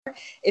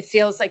it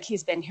feels like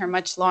he's been here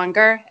much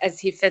longer as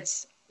he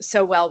fits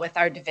so well with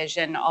our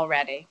division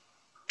already.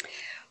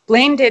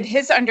 Blaine did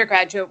his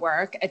undergraduate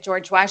work at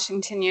George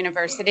Washington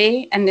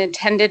University and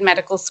attended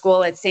medical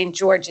school at St.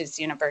 George's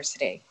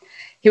University.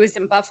 He was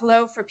in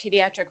Buffalo for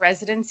pediatric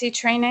residency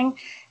training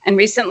and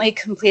recently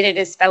completed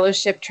his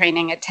fellowship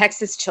training at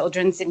Texas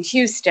Children's in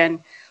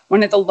Houston,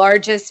 one of the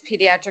largest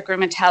pediatric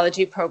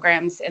rheumatology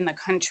programs in the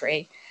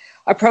country,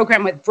 a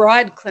program with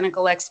broad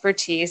clinical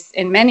expertise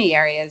in many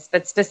areas,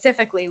 but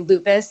specifically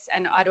lupus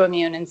and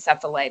autoimmune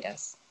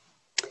encephalitis.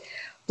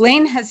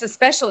 Blaine has a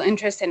special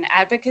interest in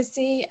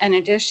advocacy, and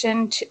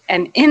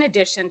in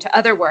addition to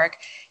other work,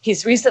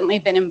 he's recently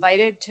been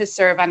invited to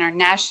serve on our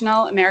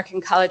National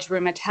American College of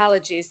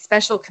Rheumatology's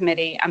Special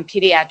Committee on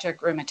Pediatric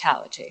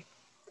Rheumatology.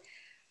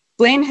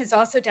 Blaine has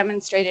also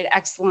demonstrated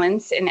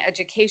excellence in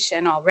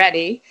education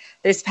already.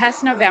 This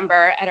past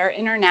November, at our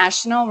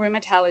International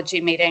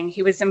Rheumatology meeting,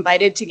 he was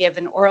invited to give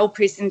an oral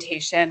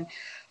presentation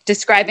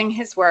describing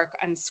his work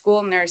on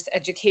school nurse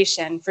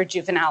education for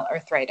juvenile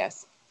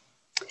arthritis.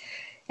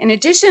 In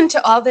addition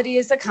to all that he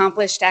has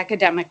accomplished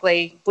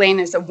academically, Blaine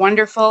is a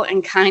wonderful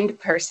and kind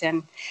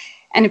person.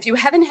 And if you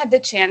haven't had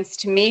the chance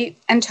to meet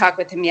and talk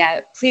with him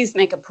yet, please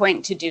make a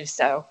point to do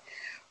so.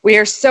 We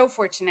are so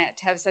fortunate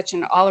to have such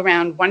an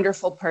all-around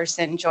wonderful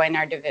person join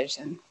our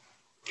division.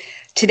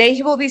 Today,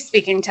 he will be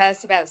speaking to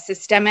us about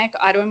systemic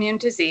autoimmune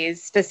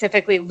disease,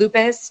 specifically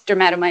lupus,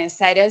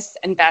 dermatomyositis,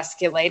 and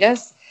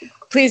vasculitis.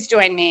 Please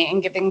join me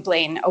in giving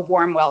Blaine a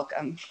warm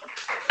welcome.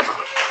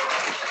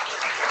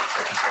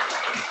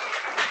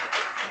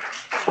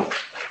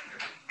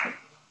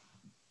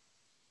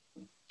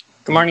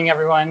 Good morning,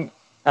 everyone.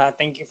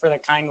 Thank you for the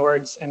kind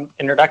words and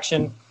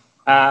introduction.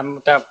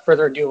 Without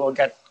further ado, we'll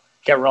get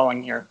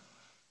rolling here.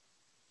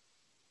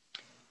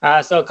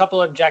 So a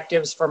couple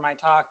objectives for my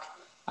talk.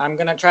 I'm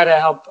going to try to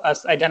help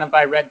us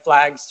identify red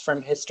flags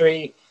from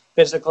history,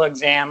 physical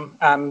exam,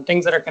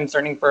 things that are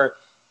concerning for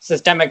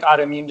systemic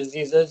autoimmune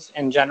diseases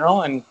in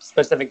general and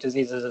specific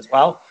diseases as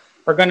well.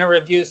 We're going to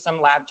review some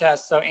lab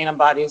tests, so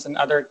antibodies and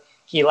other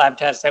key lab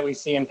tests that we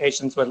see in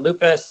patients with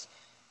lupus,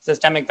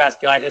 systemic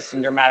vasculitis,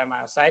 and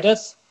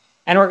dermatomyositis.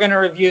 And we're going to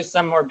review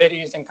some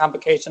morbidities and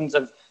complications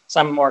of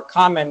some more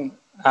common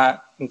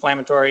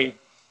inflammatory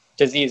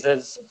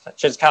diseases,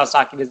 such as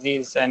Kawasaki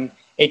disease and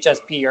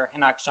HSP or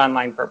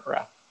Henoch-Schönlein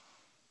purpura.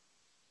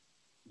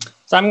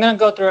 So I'm going to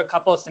go through a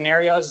couple of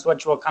scenarios,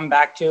 which we'll come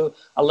back to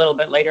a little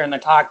bit later in the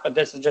talk, but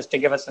this is just to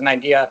give us an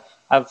idea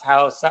of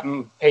how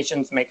some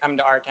patients may come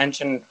to our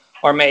attention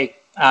or may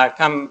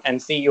come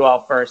and see you all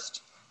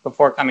first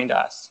before coming to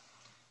us.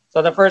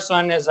 So the first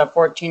one is a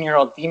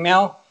 14-year-old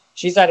female.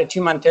 She's had a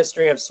 2-month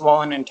history of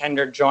swollen and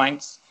tender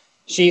joints.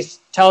 She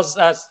tells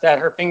us that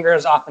her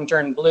fingers often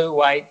turn blue,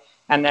 white,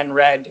 and then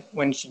red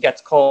when she gets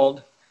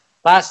cold.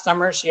 Last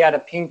summer, she had a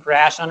pink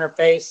rash on her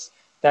face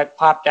that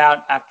popped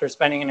out after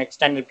spending an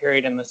extended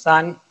period in the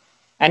sun.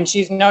 And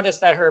she's noticed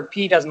that her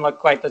pee doesn't look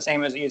quite the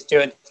same as it used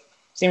to. It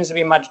seems to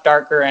be much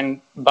darker and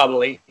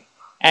bubbly.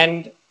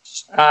 And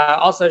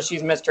also,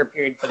 she's missed her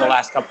period for the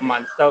last couple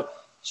months. So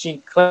she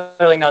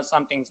clearly knows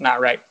something's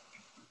not right.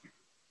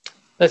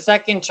 The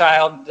second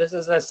child, this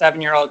is a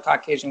 7-year-old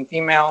Caucasian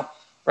female.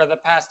 For the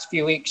past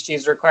few weeks,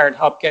 she's required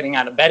help getting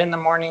out of bed in the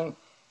morning.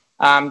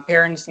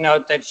 Parents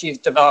note that she's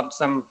developed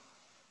some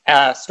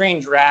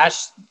strange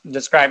rash,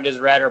 described as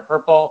red or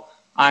purple,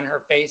 on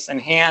her face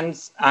and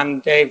hands.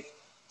 They've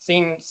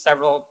seen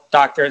several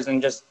doctors and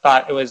just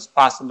thought it was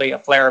possibly a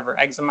flare of her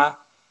eczema.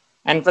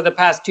 And for the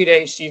past 2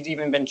 days, she's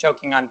even been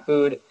choking on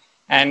food.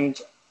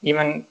 And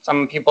even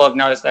some people have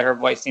noticed that her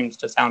voice seems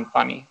to sound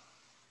funny.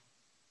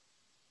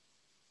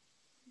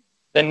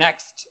 The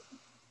next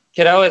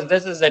kiddo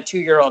this is a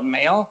 2-year-old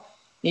male.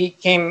 He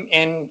came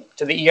in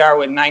to the ER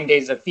with 9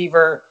 days of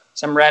fever,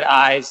 some red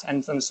eyes,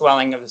 and some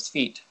swelling of his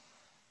feet.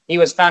 He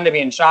was found to be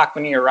in shock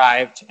when he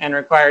arrived and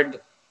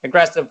required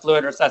aggressive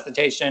fluid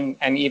resuscitation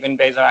and even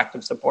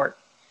vasoactive support.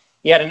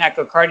 He had an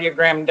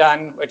echocardiogram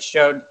done, which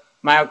showed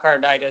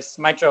myocarditis,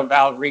 mitral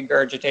valve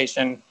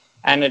regurgitation,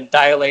 and a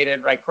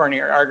dilated right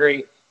coronary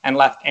artery and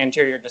left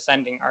anterior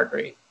descending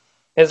artery.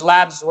 His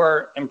labs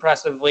were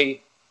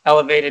impressively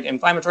elevated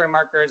inflammatory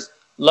markers,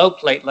 low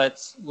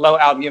platelets, low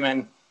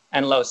albumin,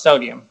 and low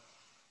sodium.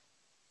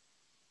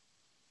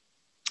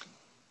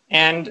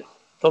 And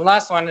the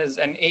last one is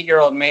an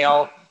 8-year-old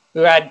male who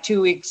had 2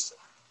 weeks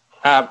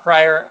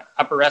prior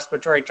upper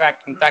respiratory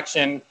tract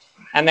infection,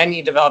 and then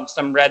he developed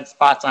some red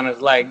spots on his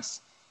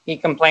legs. He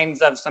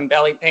complains of some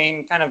belly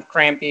pain, kind of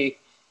crampy,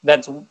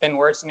 that's been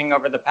worsening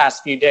over the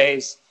past few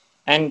days.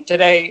 And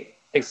today,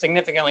 it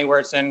significantly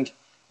worsened,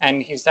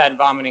 and he's had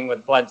vomiting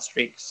with blood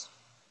streaks.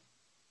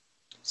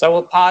 So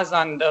we'll pause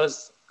on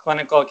those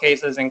clinical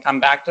cases and come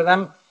back to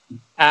them.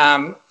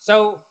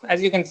 So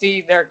as you can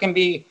see, there can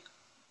be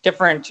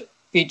different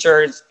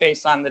features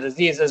based on the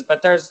diseases,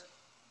 but there's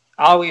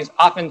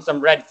often some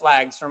red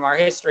flags from our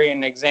history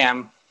and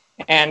exam.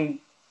 And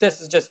this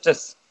is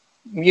just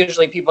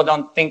usually people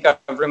don't think of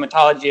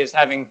rheumatology as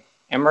having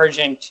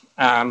emergent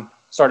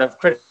sort of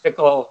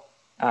critical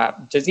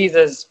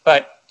diseases,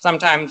 but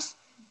sometimes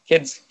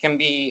kids can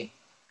be,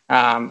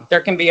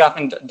 there can be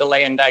often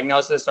delay in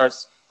diagnosis, or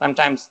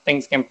sometimes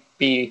things can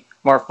be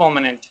more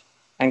fulminant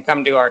and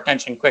come to our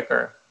attention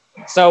quicker.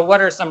 So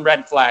what are some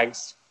red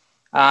flags?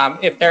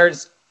 If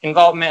there's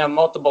involvement of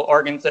multiple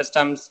organ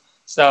systems,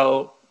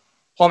 so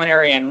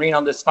pulmonary and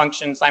renal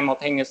dysfunction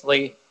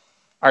simultaneously,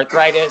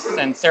 arthritis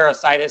and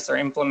serositis or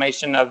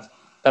inflammation of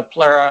the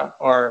pleura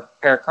or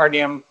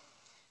pericardium,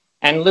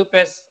 and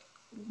lupus,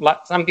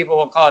 some people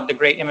will call it the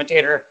great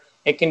imitator.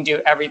 It can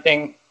do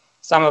everything.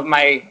 Some of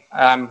my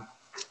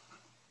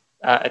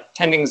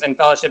attendings and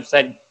fellowships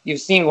said, you've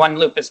seen one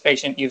lupus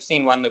patient, you've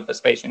seen one lupus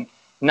patient.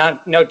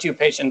 No two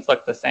patients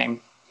look the same.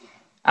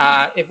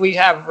 If we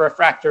have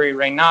refractory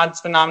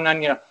Raynaud's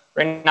phenomenon,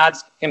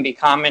 Raynaud's can be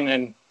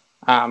common,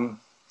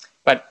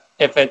 but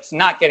if it's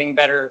not getting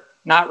better,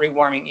 not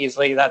rewarming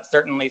easily, that's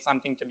certainly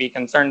something to be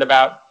concerned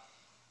about.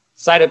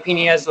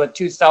 Cytopenias with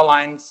 2 cell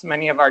lines,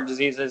 many of our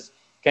diseases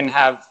can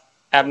have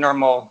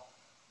abnormal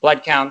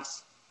blood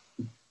counts.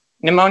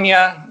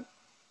 Pneumonia,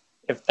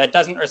 if that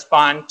doesn't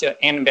respond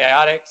to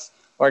antibiotics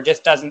or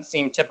just doesn't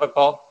seem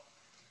typical.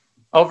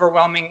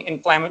 Overwhelming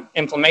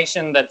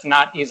inflammation that's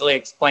not easily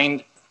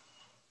explained.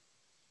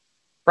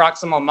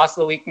 Proximal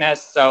muscle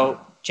weakness, so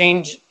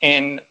change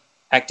in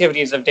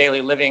activities of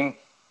daily living,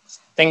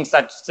 things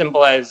such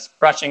simple as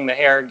brushing the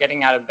hair,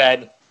 getting out of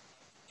bed,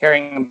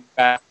 carrying a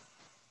bag,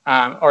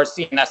 or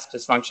CNS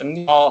dysfunction.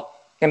 These all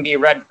can be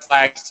red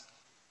flags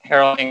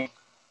heralding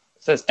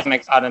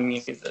systemic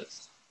autoimmune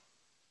diseases.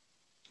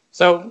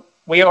 So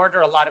we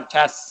order a lot of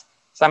tests.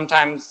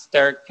 Sometimes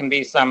there can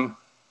be some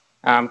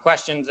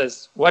questions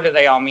as what do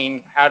they all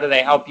mean? How do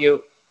they help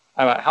you,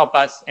 help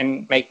us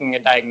in making a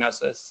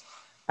diagnosis?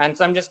 And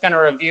so I'm just going to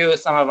review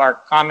some of our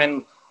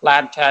common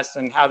lab tests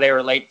and how they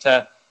relate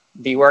to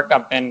the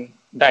workup and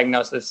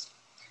diagnosis.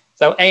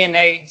 So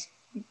ANA,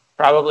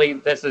 probably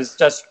this is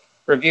just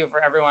review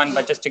for everyone,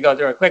 but just to go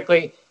through it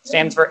quickly,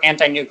 stands for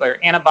anti-nuclear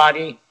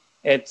antibody.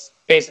 It's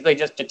basically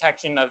just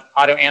detection of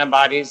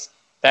autoantibodies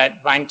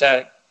that bind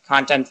to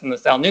contents in the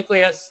cell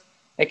nucleus.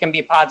 It can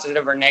be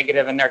positive or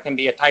negative, and there can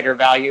be a titer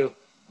value.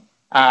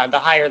 The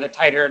higher the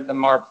titer, the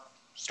more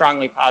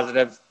strongly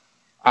positive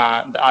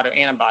the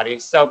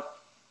autoantibodies. So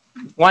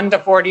 1 to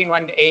 40 and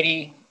 1 to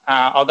 80,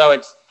 although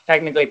it's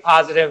technically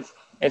positive,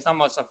 it's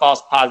almost a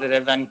false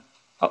positive, and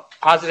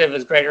positive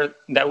is greater,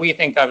 that we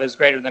think of as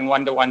greater than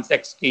 1 to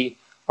 160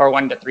 or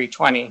 1 to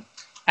 320.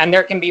 And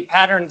there can be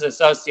patterns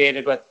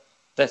associated with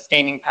the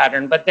staining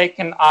pattern, but they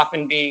can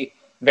often be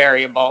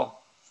variable.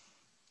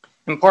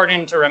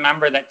 Important to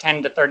remember that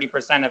 10 to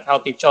 30% of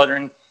healthy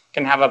children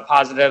can have a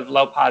positive,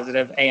 low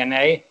positive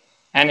ANA,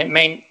 and it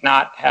may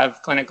not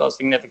have clinical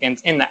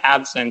significance in the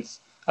absence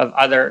of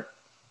other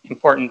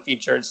important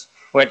features,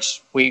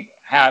 which we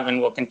have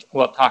and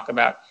we'll talk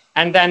about.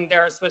 And then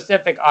there are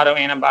specific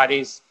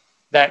autoantibodies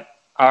that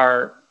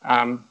are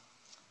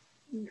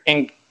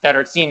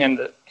seen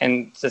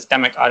in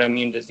systemic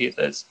autoimmune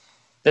diseases.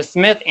 The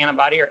Smith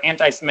antibody or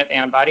anti-Smith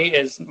antibody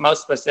is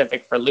most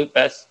specific for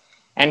lupus,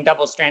 and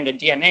double-stranded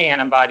DNA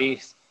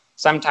antibodies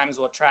sometimes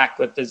will track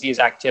with disease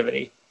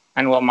activity,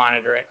 and we'll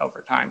monitor it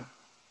over time.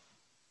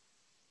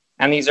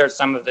 And these are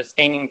some of the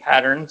staining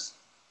patterns.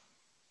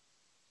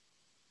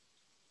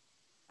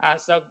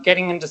 So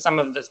getting into some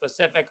of the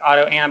specific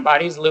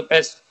autoantibodies,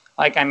 lupus,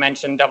 like I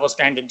mentioned,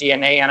 double-stranded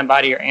DNA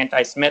antibody or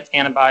anti-Smith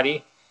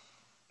antibody.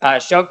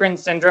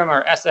 Sjogren's syndrome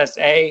or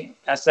SSA,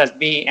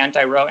 SSB,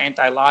 anti-Ro,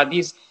 anti-LA,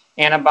 these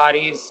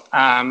antibodies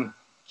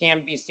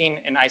can be seen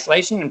in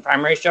isolation in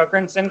primary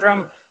Sjogren's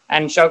syndrome,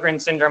 and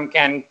Sjogren's syndrome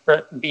can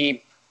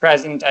be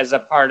present as a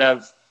part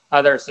of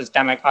other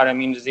systemic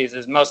autoimmune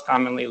diseases, most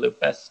commonly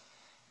lupus.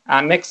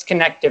 Mixed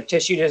connective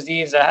tissue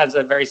disease has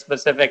a very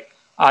specific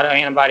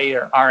autoantibody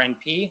or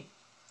RNP,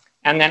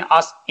 and then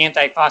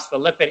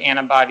antiphospholipid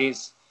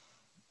antibodies.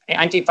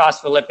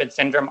 Antiphospholipid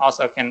syndrome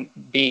also can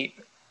be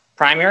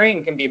primary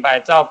and can be by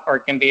itself, or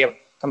it can be a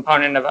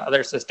component of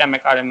other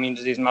systemic autoimmune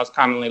disease, most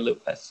commonly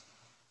lupus.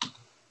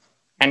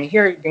 And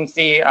here you can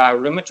see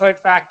rheumatoid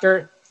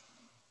factor.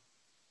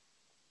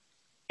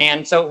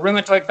 And so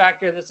rheumatoid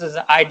factor, this is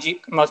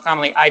most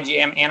commonly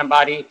IgM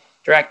antibody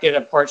directed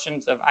at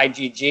portions of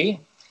IgG.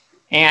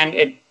 And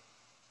it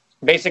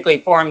basically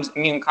forms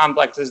immune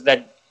complexes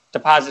that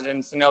deposit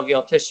in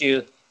synovial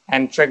tissue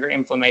and trigger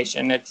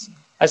inflammation. It's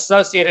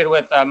associated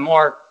with a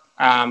more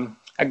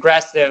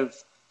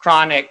aggressive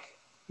chronic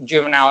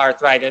juvenile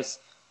arthritis,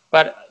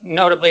 but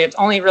notably it's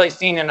only really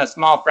seen in a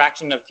small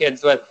fraction of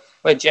kids with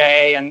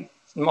JA, and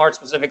more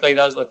specifically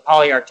those with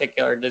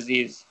polyarticular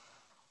disease.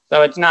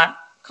 So it's not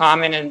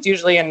common, and it's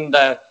usually in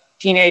the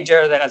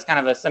teenager that has kind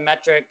of a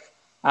symmetric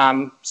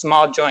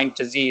small joint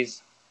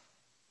disease.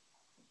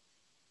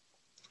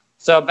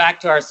 So back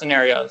to our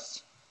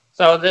scenarios.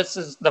 So this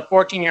is the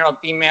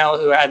 14-year-old female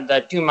who had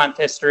the 2-month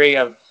history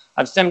of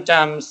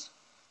symptoms.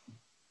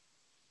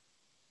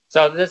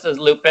 So this is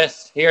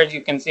lupus. Here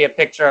you can see a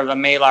picture of a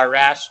malar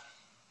rash.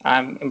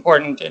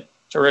 Important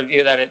to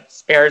review that it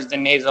spares the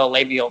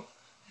nasolabial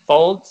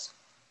folds.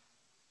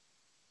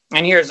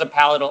 And here's a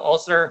palatal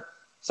ulcer.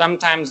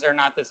 Sometimes they're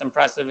not this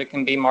impressive. It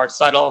can be more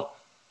subtle.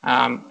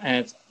 and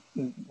it's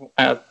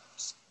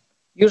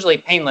usually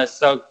painless,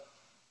 so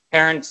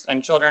parents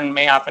and children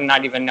may often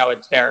not even know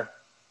it's there.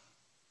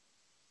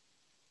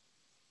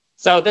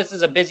 So this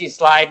is a busy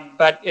slide,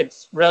 but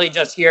it's really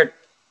just here.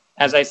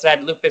 As I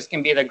said, lupus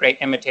can be the great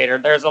imitator.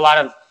 There's a lot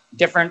of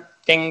different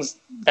things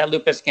that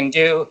lupus can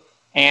do,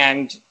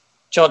 and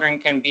children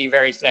can be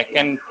very sick.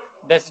 And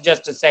this is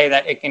just to say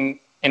that it can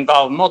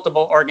involve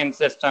multiple organ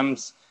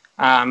systems.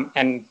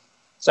 And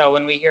so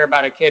when we hear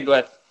about a kid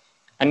with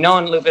a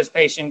known lupus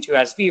patient who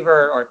has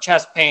fever or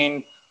chest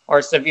pain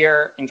or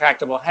severe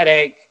intractable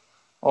headache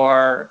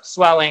or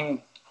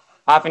swelling,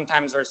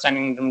 oftentimes we're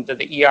sending them to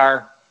the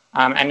ER.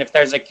 And if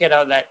there's a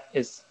kiddo that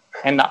is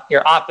in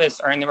your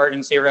office or in the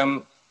emergency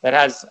room that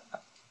has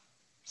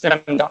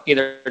symptoms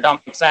either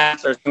don't make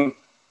sense or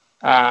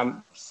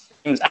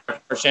seems out of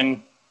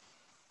proportion,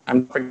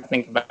 I'm going to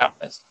think about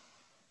this.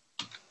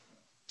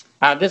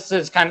 This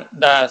is kind of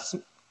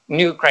the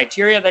new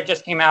criteria that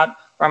just came out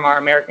from our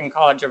American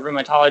College of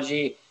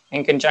Rheumatology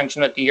in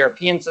conjunction with the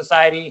European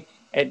Society.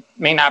 It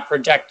may not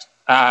project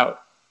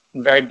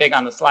very big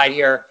on the slide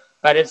here,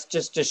 but it's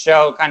just to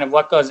show kind of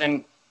what goes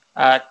in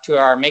to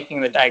our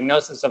making the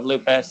diagnosis of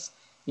lupus.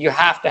 You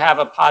have to have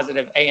a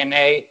positive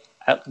ANA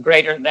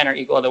greater than or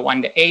equal to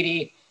 1 to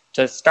 80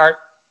 to start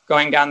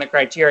going down the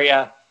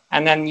criteria.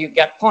 And then you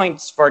get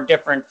points for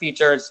different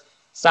features,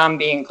 some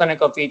being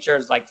clinical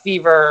features like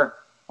fever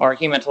or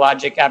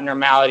hematologic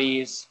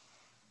abnormalities,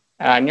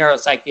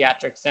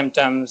 neuropsychiatric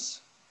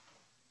symptoms,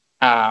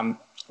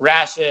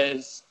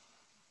 rashes,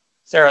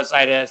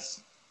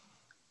 serositis,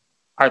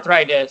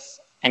 arthritis,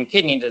 and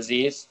kidney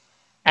disease.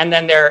 And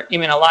then there are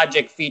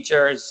immunologic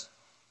features,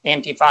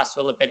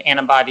 antiphospholipid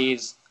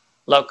antibodies,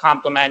 low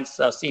complements,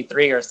 so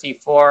C3 or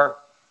C4,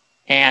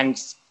 and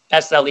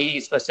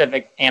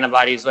SLE-specific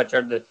antibodies, which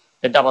are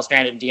the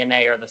double-stranded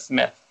DNA or the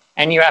Smith.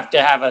 And you have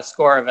to have a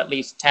score of at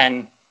least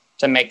 10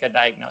 to make a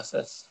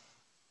diagnosis.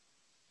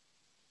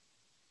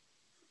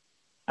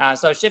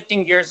 So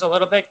shifting gears a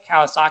little bit,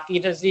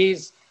 Kawasaki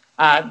disease.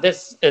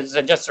 This is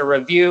just a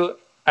review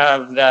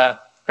of the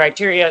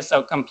criteria,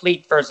 so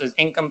complete versus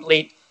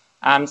incomplete.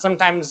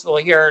 Sometimes we'll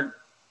hear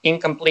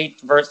incomplete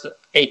versus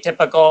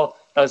atypical,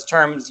 those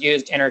terms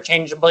used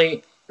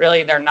interchangeably.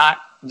 Really, they're not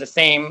the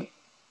same.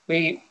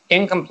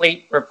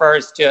 Incomplete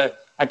refers to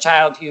a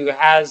child who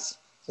has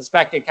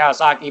suspected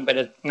Kawasaki, but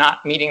is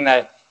not meeting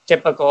the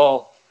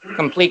typical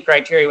complete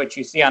criteria, which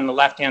you see on the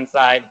left-hand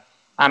side.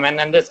 And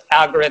then this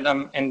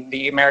algorithm in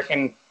the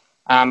American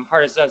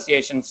Heart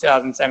Association's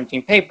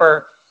 2017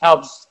 paper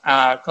helps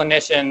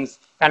clinicians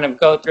kind of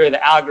go through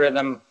the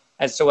algorithm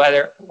as to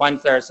whether,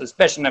 once there's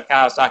suspicion of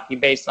Kawasaki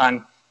based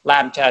on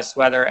lab tests,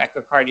 whether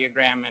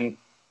echocardiogram and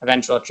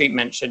eventual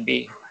treatment should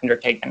be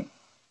undertaken.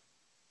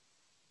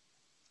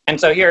 And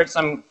so here are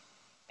some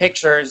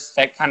pictures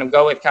that kind of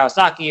go with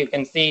Kawasaki. You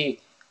can see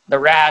the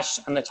rash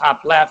on the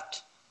top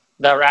left.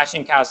 The rash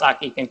in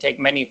Kawasaki can take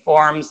many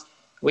forms.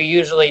 We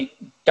usually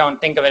don't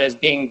think of it as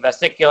being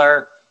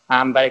vesicular,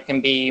 but it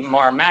can be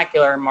more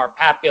macular, more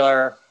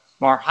papular,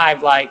 more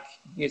hive-like.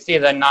 You see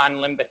the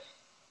non-limbic,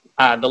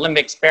 the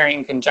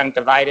limbic-sparing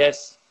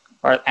conjunctivitis,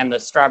 and the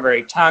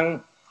strawberry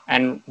tongue,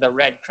 and the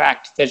red,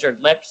 cracked, fissured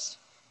lips.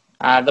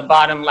 The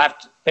bottom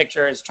left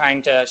picture is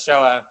trying to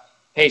show a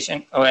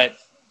patient with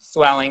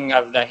swelling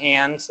of the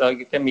hands, so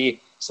it can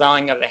be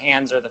swelling of the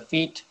hands or the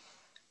feet.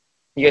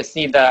 You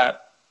see the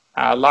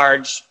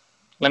large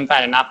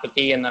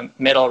lymphadenopathy in the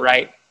middle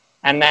right.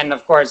 And then,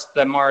 of course,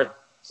 the more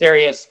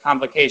serious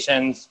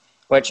complications,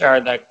 which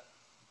are the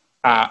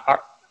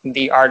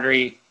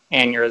artery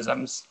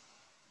aneurysms.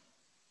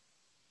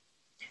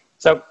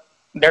 So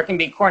there can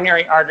be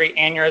coronary artery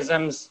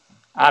aneurysms,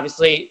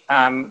 obviously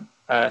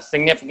a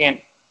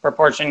significant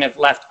proportion if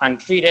left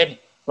untreated.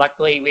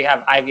 Luckily, we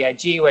have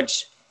IVIG,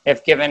 which,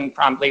 if given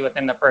promptly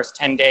within the first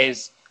 10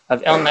 days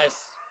of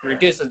illness,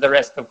 reduces the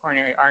risk of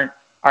coronary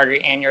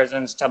artery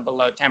aneurysms to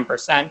below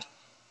 10%.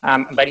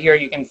 But here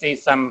you can see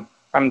some,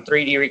 from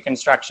 3D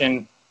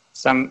reconstruction,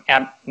 some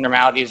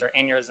abnormalities or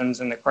aneurysms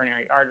in the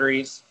coronary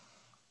arteries.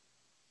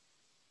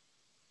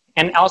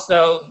 And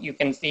also, you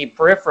can see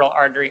peripheral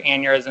artery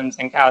aneurysms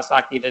in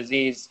Kawasaki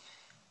disease.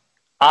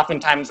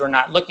 Oftentimes, we're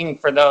not looking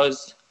for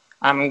those.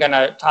 I'm going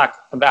to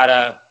talk about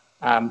a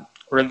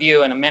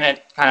review in a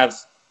minute, kind of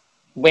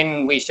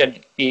when we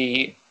should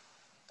be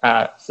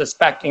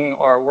suspecting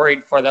or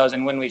worried for those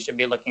and when we should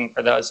be looking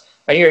for those.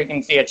 But here you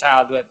can see a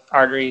child with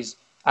arteries,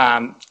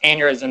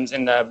 aneurysms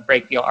in the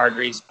brachial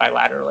arteries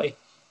bilaterally.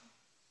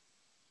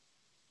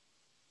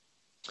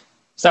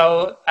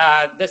 So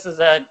this is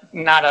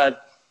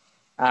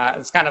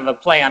it's kind of a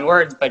play on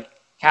words, but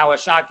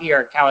Kawasaki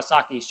or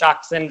Kawasaki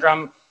shock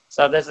syndrome.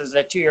 So this is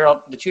the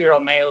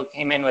two-year-old male who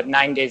came in with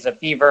 9 days of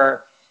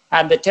fever,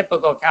 had the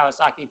typical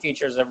Kawasaki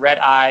features of red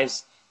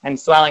eyes and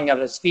swelling of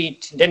his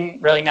feet.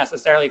 Didn't really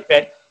necessarily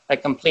fit the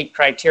complete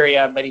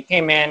criteria, but he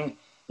came in,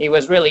 he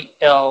was really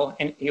ill,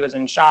 and he was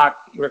in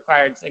shock. He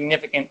required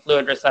significant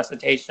fluid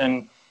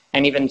resuscitation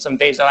and even some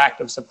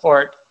vasoactive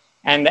support.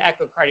 And the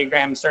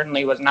echocardiogram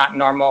certainly was not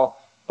normal,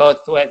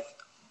 both with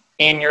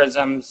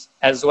aneurysms,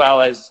 as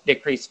well as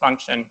decreased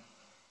function.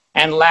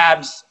 And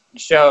labs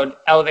showed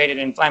elevated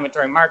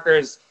inflammatory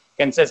markers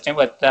consistent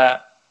with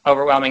the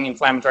overwhelming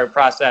inflammatory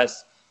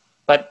process.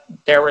 But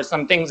there were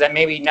some things that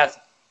maybe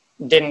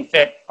didn't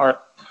fit or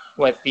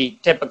with the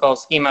typical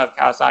schema of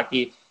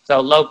Kawasaki, so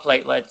low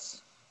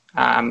platelets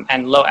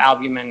and low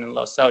albumin and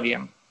low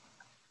sodium.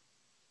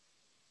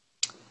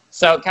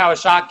 So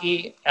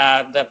Kawasaki,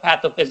 the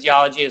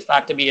pathophysiology is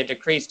thought to be a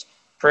decreased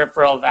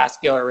peripheral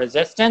vascular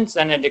resistance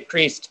and a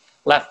decreased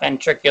left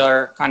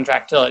ventricular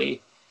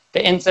contractility.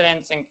 The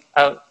incidence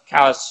of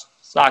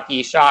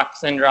Kawasaki shock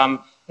syndrome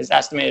is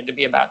estimated to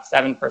be about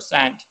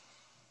 7%.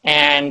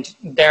 And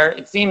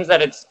it seems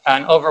that it's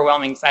an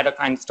overwhelming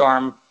cytokine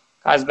storm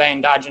caused by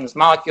endogenous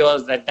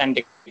molecules that then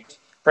decrease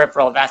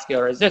peripheral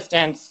vascular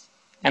resistance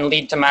and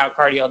lead to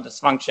myocardial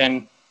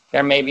dysfunction.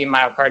 There may be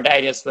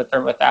myocarditis with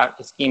or without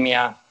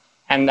ischemia,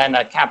 and then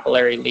a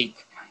capillary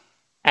leak.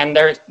 And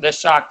the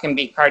shock can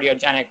be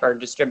cardiogenic or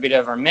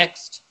distributive or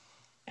mixed.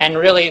 And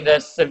really, the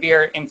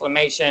severe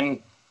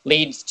inflammation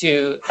leads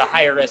to the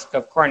higher risk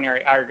of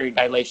coronary artery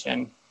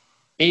dilation.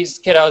 These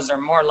kiddos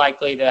are more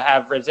likely to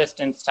have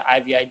resistance to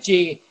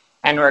IVIG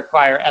and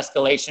require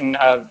escalation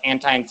of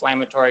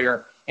anti-inflammatory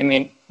or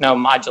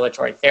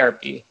immunomodulatory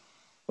therapy.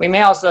 We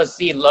may also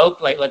see low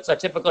platelets. So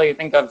typically you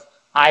think of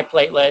high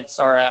platelets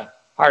or a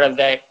part of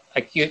the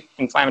acute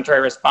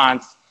inflammatory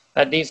response,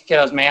 but these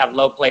kiddos may have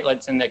low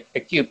platelets in the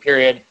acute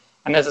period,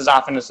 and this is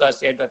often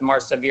associated with more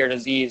severe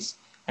disease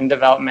and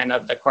development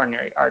of the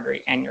coronary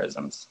artery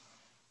aneurysms.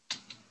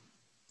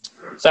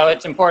 So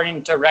it's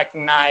important to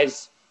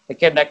recognize the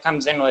kid that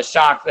comes in with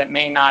shock that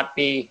may not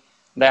be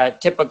the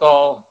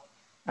typical,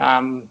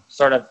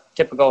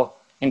 typical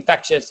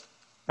infectious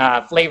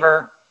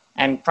flavor,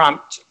 and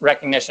prompt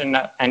recognition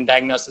and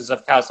diagnosis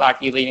of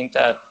Kawasaki, leading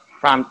to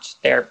prompt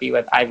therapy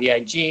with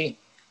IVIG.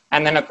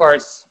 And then, of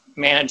course,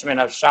 management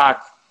of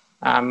shock.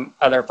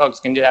 Other folks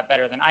can do that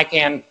better than I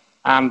can,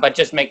 but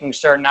just making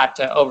sure not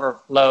to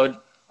overload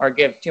or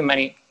give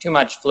too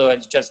much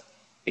fluids just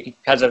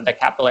because of the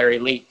capillary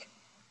leak.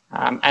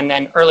 And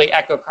then early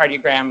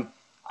echocardiogram,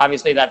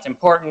 obviously that's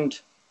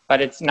important,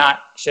 but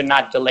should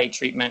not delay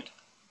treatment.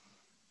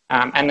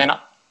 And then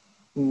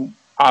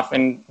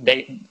often,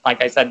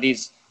 like I said,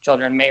 these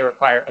children may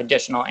require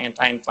additional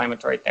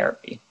anti-inflammatory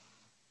therapy.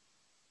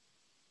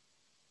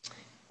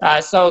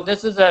 So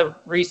this is a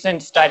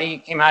recent study,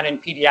 came out in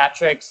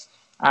Pediatrics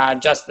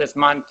just this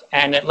month,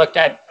 and it looked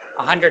at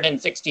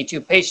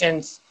 162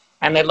 patients,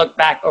 and they looked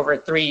back over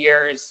 3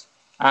 years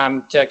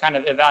to kind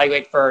of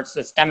evaluate for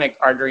systemic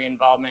artery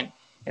involvement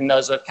in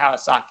those with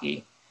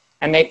Kawasaki.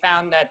 And they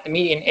found that the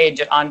median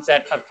age at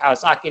onset of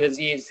Kawasaki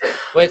disease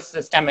with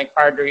systemic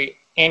artery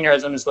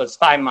aneurysms was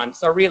 5 months,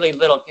 so really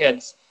little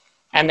kids.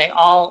 And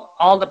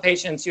all the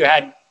patients who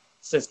had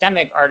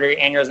systemic artery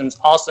aneurysms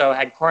also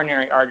had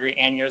coronary artery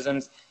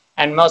aneurysms,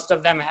 and most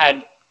of them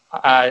had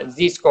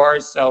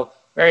Z-scores, so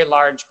very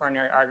large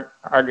coronary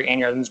artery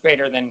aneurysms,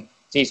 greater than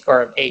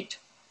Z-score of 8.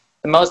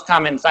 The most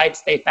common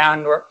sites they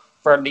found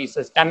for these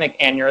systemic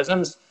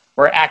aneurysms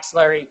were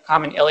axillary,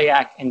 common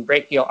iliac, and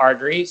brachial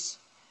arteries.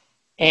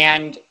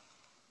 And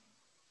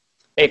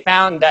they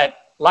found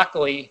that,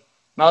 luckily,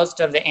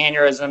 most of the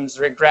aneurysms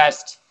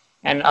regressed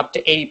and up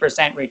to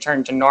 80%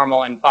 returned to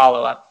normal in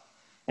follow-up.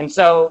 And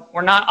so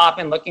we're not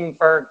often looking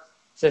for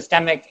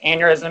systemic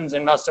aneurysms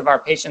in most of our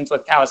patients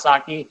with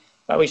Kawasaki,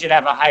 but we should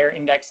have a higher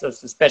index of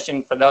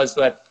suspicion for those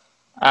with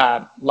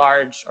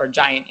large or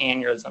giant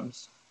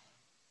aneurysms.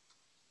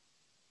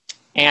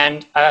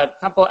 And a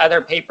couple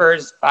other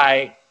papers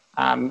by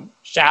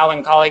Shao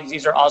and colleagues,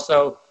 these are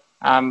also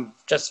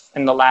just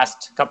in the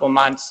last couple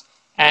months,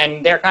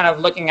 and they're kind of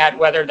looking at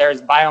whether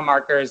there's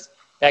biomarkers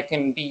that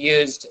can be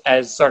used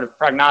as sort of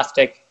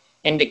prognostic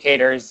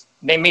indicators.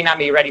 They may not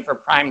be ready for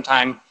prime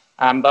time,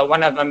 but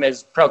one of them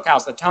is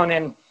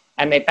procalcitonin,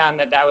 and they found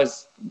that that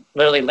was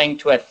literally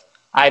linked with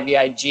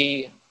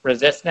IVIG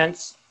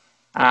resistance,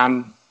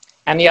 and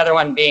the other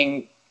one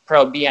being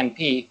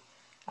pro-BNP.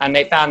 And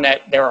they found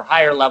that there were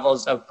higher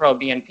levels of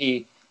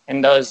pro-BNP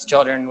in those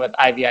children with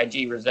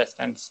IVIG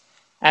resistance.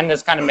 And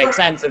this kind of makes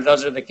sense if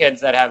those are the kids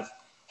that have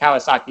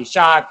Kawasaki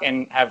shock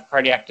and have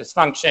cardiac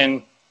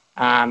dysfunction,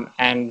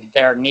 and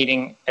they're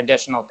needing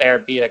additional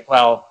therapy to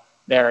quell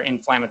their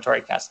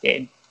inflammatory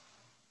cascade.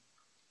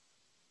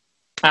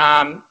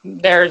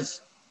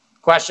 There's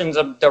questions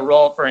of the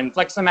role for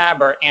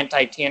infliximab or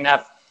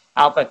anti-TNF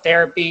alpha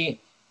therapy.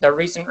 The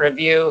recent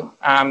review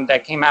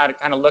that came out, it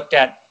kind of looked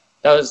at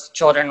those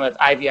children with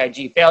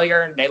IVIG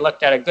failure. They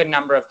looked at a good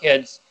number of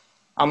kids,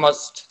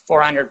 almost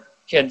 400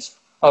 kids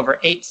over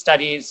 8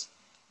 studies,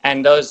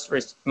 and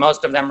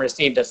most of them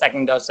received a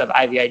second dose of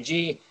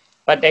IVIG,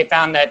 but they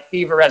found that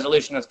fever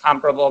resolution was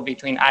comparable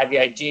between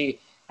IVIG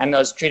and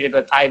those treated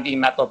with IV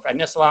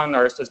methylprednisolone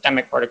or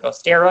systemic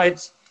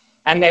corticosteroids.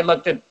 And they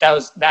looked at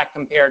that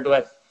compared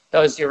with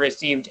those who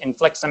received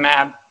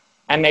infliximab,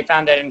 and they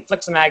found that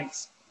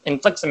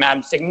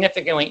infliximab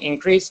significantly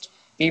increased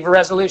fever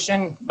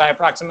resolution by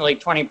approximately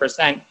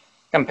 20%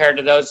 compared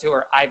to those who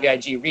were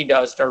IVIG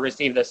redosed or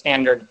received the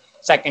standard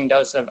second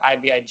dose of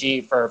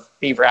IVIG for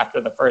fever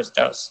after the first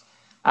dose.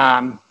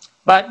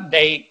 But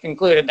they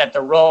concluded that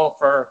the role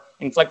for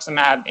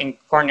infliximab in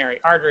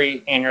coronary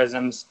artery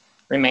aneurysms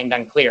remained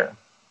unclear.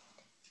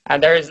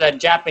 There is a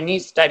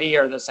Japanese study,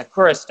 or the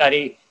Sakura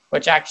study,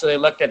 which actually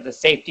looked at the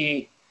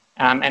safety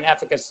and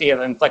efficacy of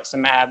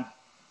infliximab.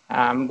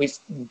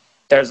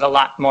 There's a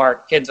lot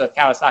more kids with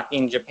Kawasaki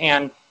in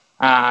Japan.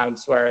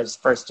 It's where it's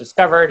first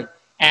discovered.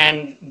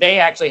 And they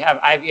actually have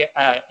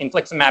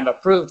infliximab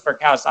approved for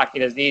Kawasaki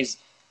disease.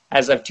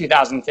 As of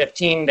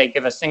 2015, they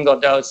give a single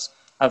dose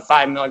of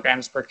 5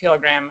 milligrams per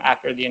kilogram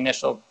after the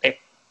initial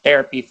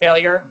therapy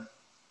failure.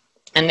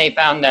 And they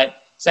found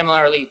that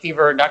similarly,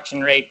 fever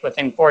reduction rate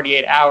within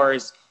 48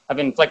 hours of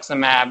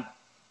infliximab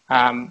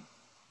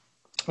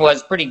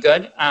was pretty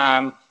good.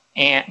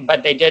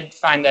 But they did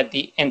find that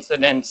the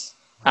incidence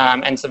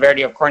and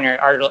severity of coronary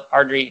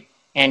artery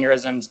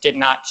aneurysms did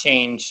not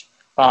change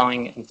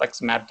following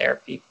infliximab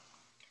therapy.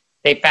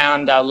 They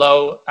found a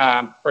low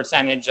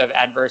percentage of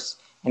adverse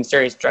and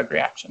serious drug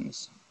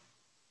reactions.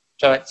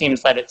 So it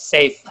seems that it's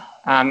safe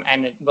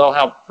and it will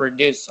help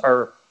reduce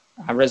or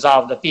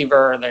resolve the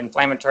fever or the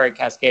inflammatory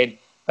cascade,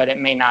 but it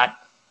may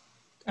not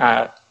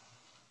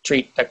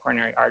treat the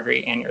coronary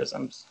artery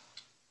aneurysms.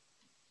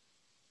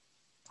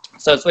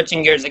 So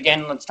switching gears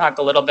again, let's talk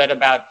a little bit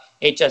about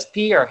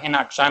HSP, or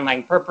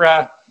Hinoch-Schönlein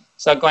purpura.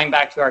 So going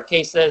back to our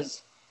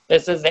cases,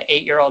 this is the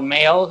 8-year-old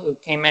male who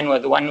came in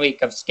with 1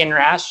 week of skin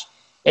rash.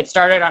 It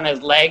started on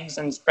his legs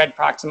and spread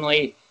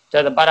proximally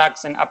to the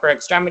buttocks and upper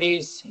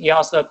extremities. He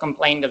also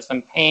complained of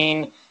some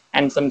pain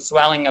and some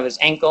swelling of his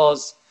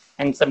ankles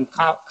and some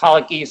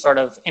colicky, sort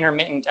of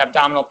intermittent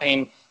abdominal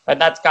pain, but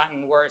that's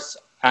gotten worse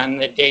on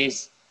the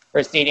days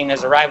preceding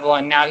his arrival,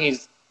 and now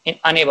he's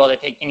unable to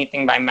take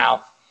anything by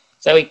mouth.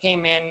 So he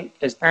came in,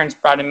 his parents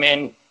brought him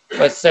in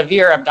with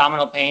severe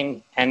abdominal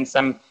pain and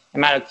some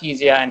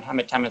hematochezia and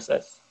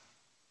hematemesis.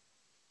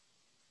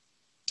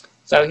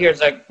 So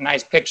here's a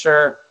nice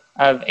picture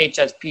of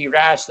HSP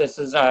rash. This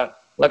is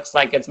looks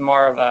like it's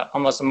more of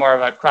almost more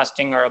of a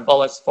crusting or a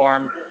bullous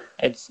form.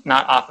 It's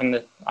not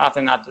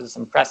often not this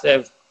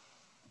impressive.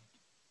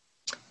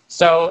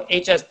 So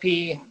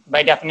HSP,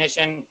 by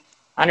definition,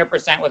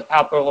 100% with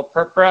palpable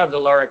purpura of the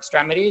lower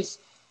extremities.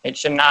 It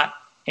should not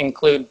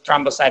include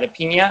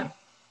thrombocytopenia.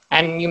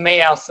 And you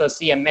may also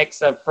see a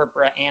mix of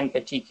purpura and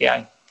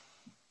petechiae.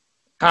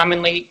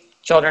 Commonly,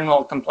 children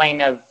will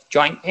complain of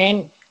joint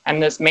pain,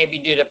 and this may be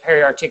due to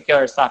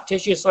periarticular soft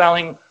tissue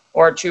swelling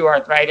or true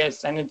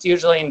arthritis, and it's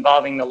usually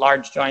involving the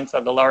large joints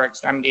of the lower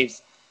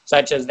extremities,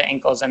 such as the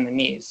ankles and the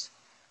knees.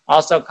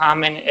 Also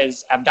common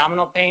is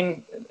abdominal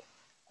pain,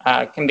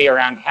 can be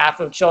around half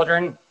of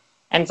children,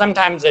 and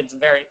sometimes it's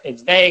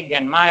vague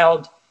and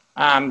mild.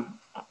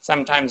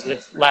 Sometimes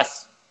it's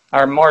less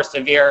or more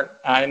severe.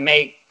 It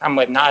may come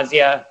with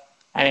nausea,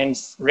 and in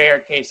rare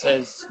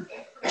cases,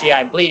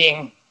 GI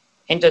bleeding,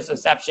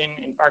 intussusception,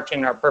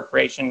 infarction, or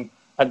perforation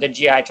of the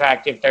GI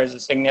tract if there's a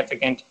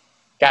significant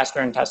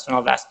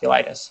gastrointestinal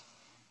vasculitis.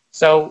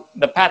 So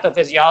the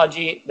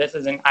pathophysiology, this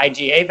is an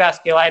IgA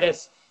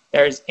vasculitis.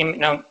 There's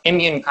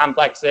immune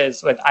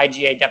complexes with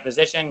IgA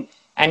deposition,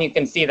 and you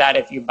can see that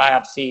if you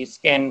biopsy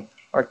skin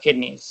or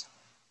kidneys.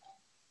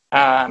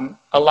 A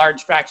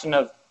large fraction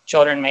of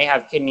children may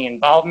have kidney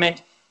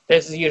involvement.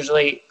 This is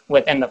usually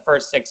within the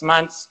first 6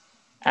 months,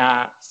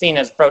 seen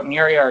as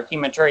proteinuria or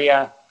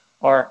hematuria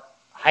or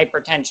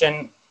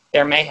hypertension.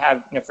 There may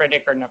have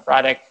nephritic or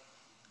nephrotic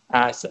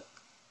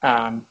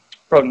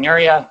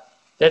proteinuria.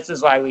 This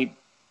is why we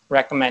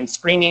recommend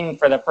screening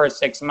for the first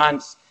 6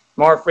 months,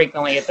 more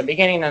frequently at the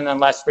beginning and then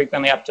less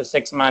frequently up to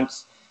 6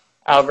 months.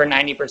 Over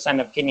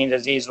 90% of kidney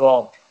disease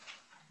will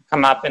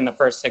come up in the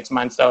first 6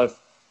 months. So if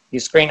you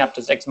screen up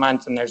to 6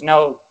 months and there's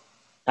no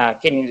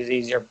kidney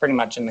disease, you're pretty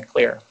much in the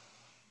clear.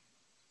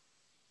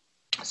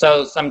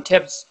 So some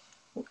tips,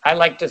 I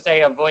like to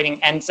say avoiding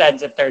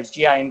NSAIDs if there's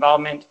GI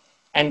involvement.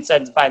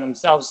 NSAIDs by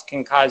themselves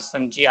can cause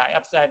some GI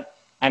upset,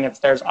 and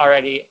if there's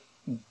already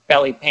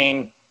belly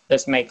pain,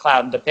 this may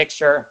cloud the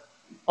picture.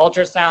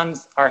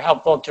 Ultrasounds are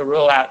helpful to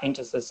rule out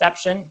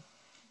intussusception,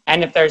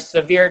 and if there's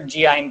severe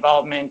GI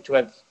involvement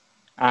with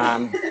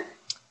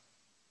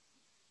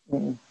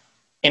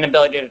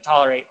inability to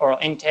tolerate oral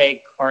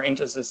intake or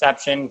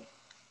intussusception,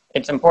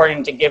 it's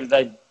important to give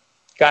the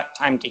gut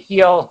time to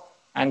heal,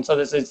 and so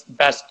this is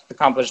best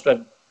accomplished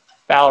with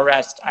bowel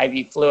rest,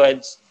 IV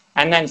fluids,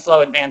 and then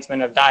slow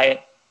advancement of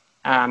diet.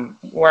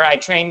 Where I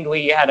trained,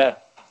 we had a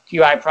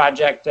QI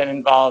project that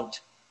involved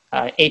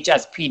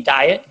HSP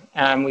diet.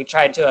 We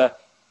tried to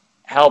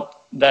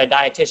help the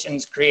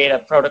dietitians create a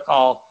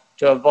protocol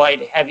to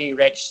avoid heavy,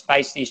 rich,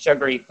 spicy,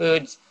 sugary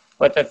foods,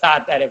 with the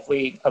thought that if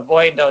we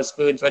avoid those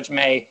foods, which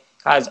may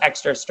cause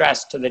extra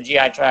stress to the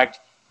GI tract,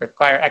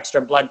 require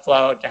extra blood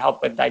flow to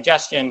help with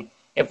digestion,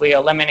 if we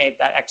eliminate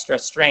that extra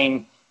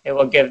strain, it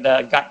will give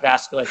the gut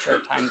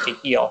vasculature time to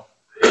heal.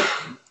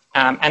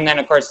 And then,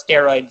 of course,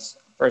 steroids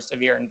for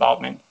severe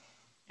involvement.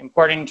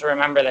 Important to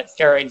remember that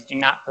steroids do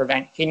not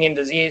prevent kidney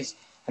disease,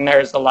 and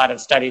there's a lot of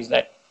studies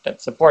that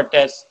support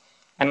this.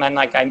 And then,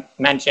 like I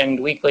mentioned,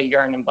 weekly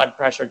urine and blood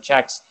pressure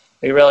checks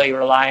we really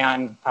rely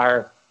on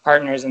our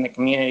partners in the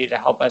community to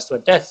help us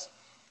with this.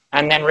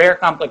 And then rare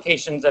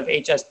complications of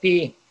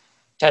HSP,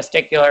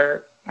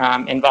 testicular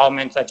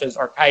involvement such as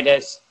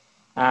orchitis,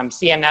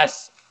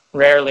 CNS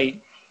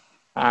rarely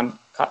from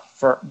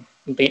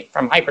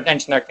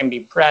hypertension there can be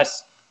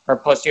PRES or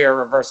posterior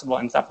reversible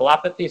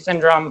encephalopathy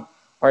syndrome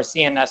or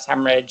CNS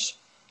hemorrhage,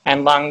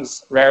 and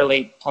lungs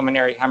rarely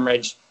pulmonary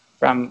hemorrhage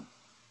from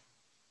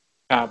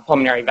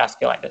pulmonary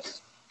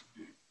vasculitis.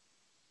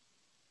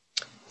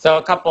 So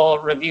a couple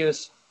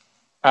reviews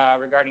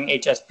regarding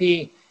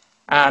HSP.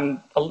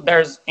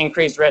 There's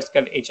increased risk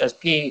of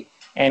HSP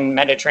in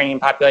Mediterranean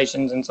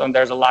populations, and so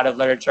there's a lot of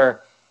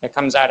literature that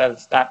comes out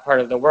of that part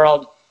of the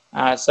world.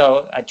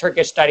 So a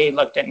Turkish study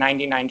looked at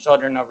 99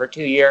 children over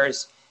 2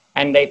 years,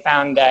 and they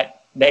found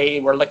that they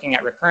were looking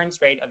at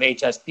recurrence rate of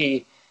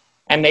HSP,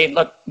 and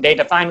they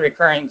defined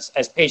recurrence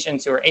as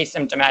patients who are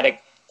asymptomatic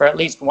for at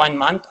least 1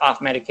 month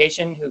off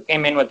medication who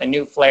came in with a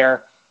new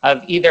flare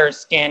of either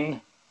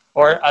skin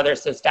or other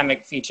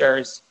systemic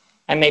features.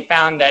 And they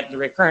found that the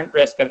recurrent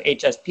risk of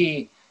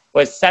HSP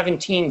was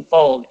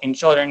 17-fold in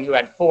children who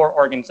had 4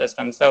 organ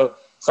systems. So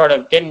sort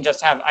of didn't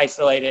just have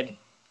isolated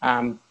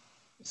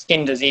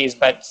skin disease,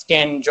 but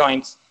skin,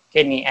 joints,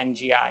 kidney, and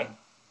GI.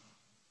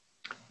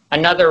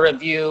 Another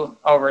review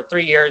over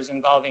 3 years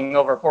involving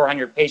over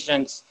 400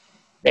 patients,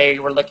 they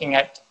were looking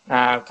at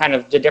kind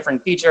of the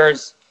different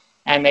features,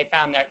 and they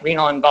found that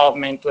renal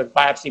involvement with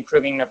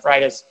biopsy-proving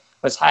nephritis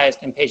was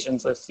highest in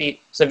patients with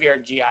severe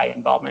GI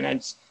involvement.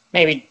 It's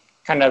maybe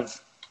kind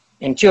of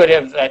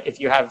intuitive that if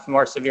you have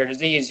more severe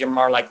disease, you're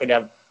more likely to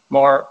have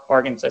more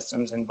organ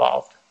systems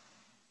involved.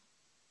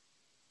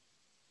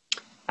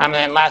 And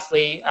then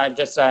lastly,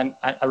 just a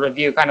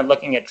review kind of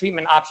looking at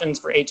treatment options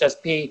for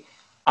HSP.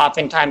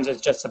 Oftentimes it's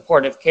just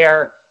supportive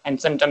care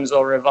and symptoms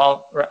will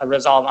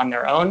resolve on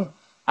their own.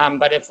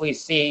 But if we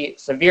see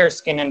severe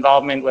skin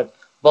involvement with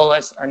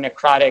bullous or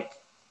necrotic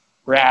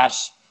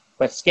rash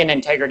with skin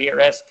integrity at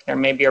risk, there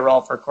may be a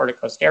role for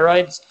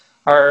corticosteroids,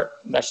 or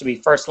that should be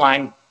first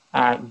line.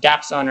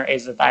 Dapsone or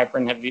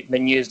azathioprine have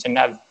been used and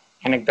have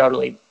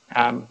anecdotally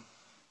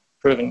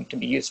proven to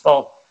be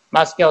useful.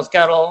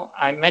 Musculoskeletal,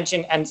 I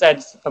mentioned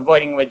NSAIDs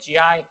avoiding with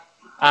GI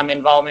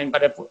involvement,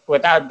 but if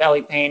without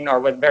belly pain or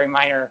with very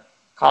minor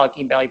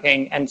colicky belly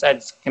pain,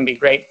 NSAIDs can be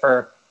great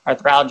for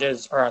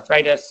arthralgias or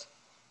arthritis.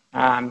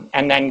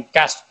 And then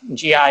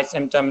GI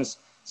symptoms,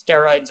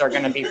 steroids are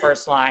going to be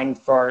first line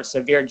for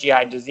severe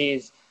GI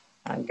disease.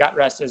 Gut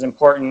rest is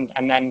important.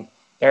 And then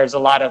there's a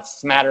lot of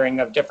smattering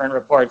of different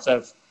reports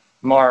of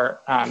more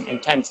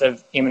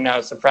intensive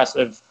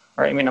immunosuppressive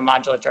or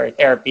immunomodulatory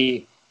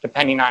therapy,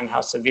 depending on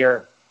how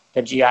severe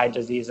the GI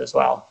disease as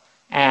well.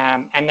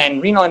 And then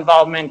renal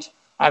involvement,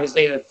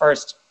 obviously the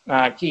first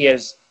key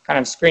is kind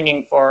of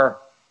screening for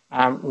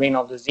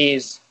renal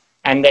disease.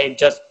 And they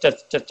just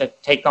to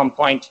take home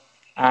point,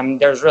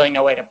 there's really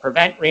no way to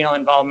prevent renal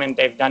involvement.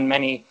 They've done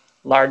many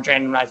large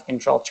randomized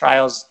controlled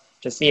trials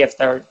to see if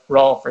there's a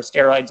role for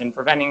steroids in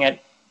preventing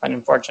it, but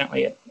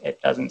unfortunately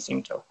it doesn't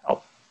seem to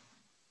help.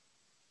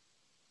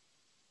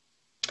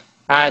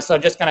 So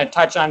just going to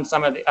touch on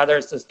some of the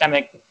other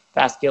systemic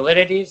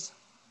vasculitides.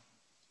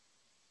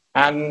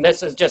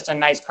 This is just a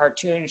nice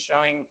cartoon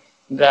showing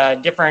the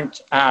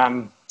different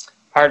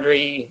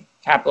artery,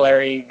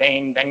 capillary,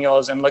 vein,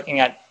 venules, and looking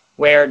at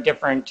where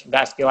different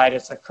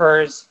vasculitis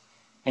occurs.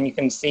 And you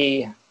can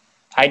see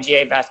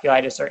IgA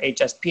vasculitis or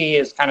HSP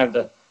is kind of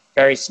the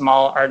very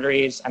small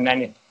arteries, and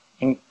then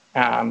in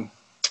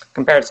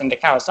comparison to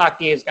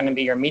Kawasaki is going to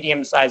be your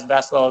medium-sized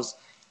vessels,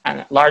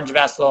 and large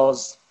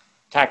vessels,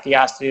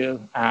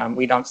 Takayasu,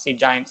 we don't see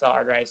giant cell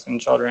arteritis in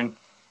children.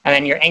 And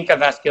then your ANCA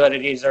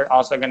vasculitides are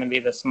also going to be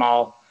the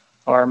small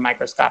or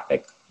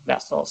microscopic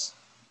vessels.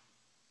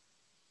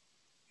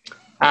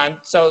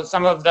 So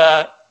some of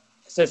the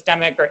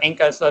systemic or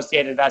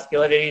ANCA-associated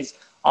vasculitides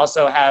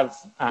also have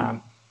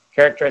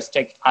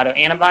characteristic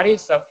autoantibodies.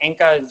 So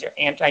ANCA is your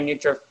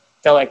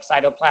anti-neutrophilic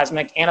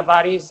cytoplasmic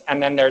antibodies,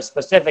 and then there's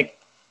specific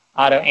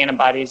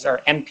autoantibodies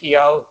or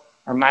MPO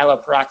or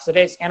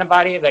myeloperoxidase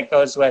antibody that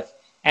goes with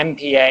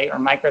MPA or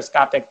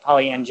microscopic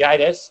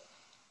polyangiitis,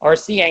 or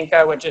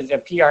C-ANCA, which is a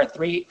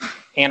PR3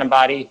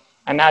 antibody,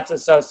 and that's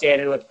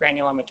associated with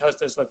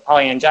granulomatosis with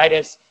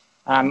polyangiitis.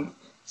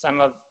 Some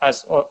of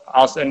us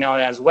also know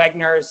it as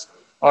Wegener's,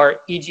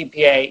 or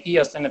EGPA,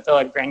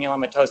 eosinophilic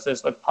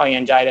granulomatosis with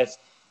polyangiitis,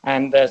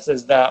 and this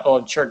is the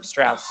old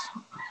Church-Strauss.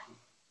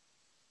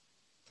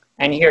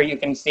 And here you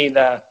can see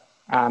the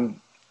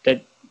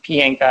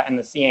P-ANCA and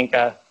the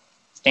C-ANCA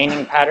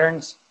staining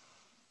patterns.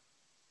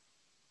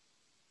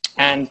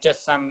 And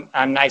just some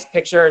nice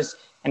pictures.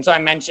 And so I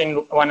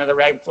mentioned one of the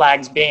red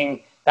flags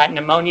being that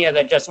pneumonia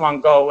that just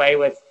won't go away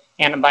with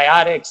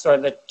antibiotics, or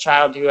the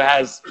child who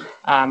has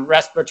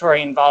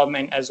respiratory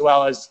involvement as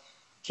well as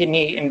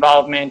kidney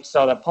involvement,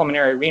 so the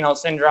pulmonary renal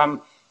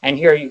syndrome. And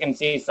here you can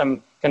see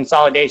some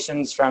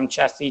consolidations from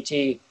chest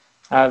CT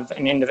of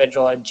an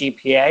individual at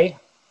GPA.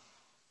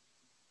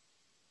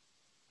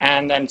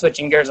 And then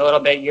switching gears a little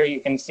bit, here you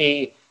can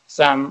see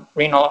some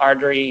renal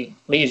artery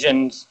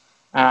lesions,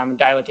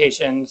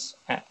 dilatations,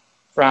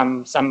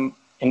 from some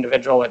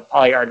individual with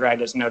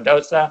polyarteritis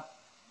nodosa.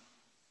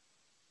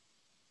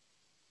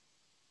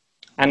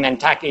 And then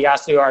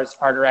Takayasu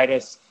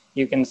arteritis,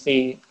 you can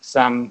see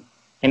some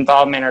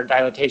involvement or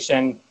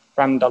dilatation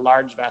from the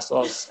large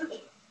vessels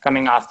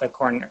coming off the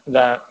corner,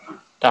 the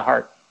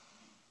heart.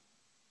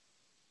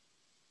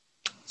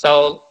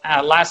 So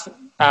last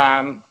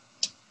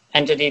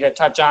entity to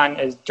touch on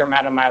is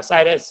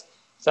dermatomyositis.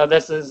 So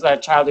this is a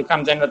child who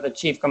comes in with the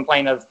chief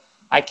complaint of,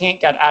 I can't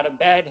get out of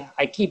bed,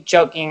 I keep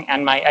choking,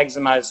 and my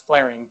eczema is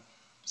flaring.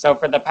 So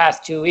for the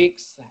past 2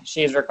 weeks,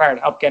 she's required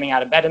help getting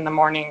out of bed in the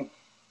morning.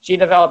 She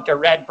developed a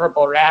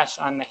red-purple rash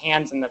on the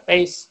hands and the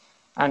face.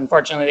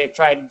 Unfortunately, they've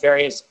tried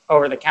various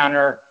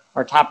over-the-counter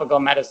or topical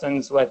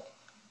medicines with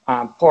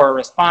poor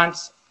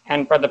response.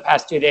 And for the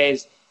past 2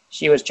 days,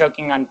 she was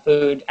choking on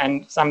food,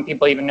 and some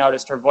people even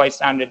noticed her voice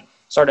sounded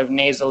sort of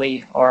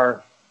nasally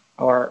or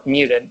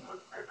muted.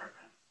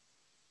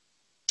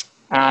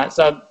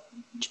 So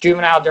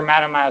juvenile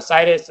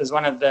dermatomyositis is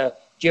one of the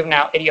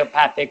juvenile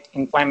idiopathic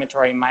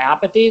inflammatory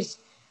myopathies.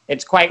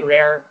 It's quite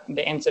rare.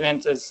 The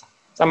incidence is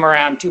somewhere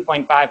around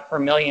 2.5 per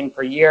million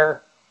per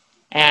year.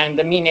 And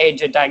the mean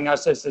age of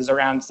diagnosis is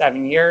around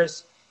 7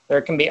 years.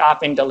 There can be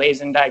often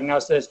delays in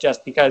diagnosis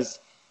just because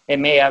it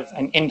may have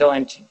an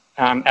indolent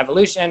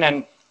evolution,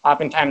 and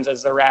oftentimes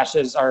as the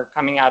rashes are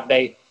coming out,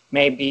 they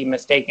may be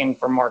mistaken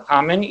for more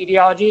common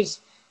etiologies.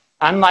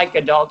 Unlike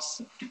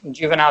adults,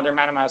 juvenile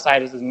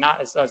dermatomyositis is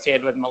not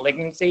associated with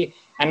malignancy,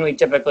 and we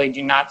typically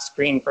do not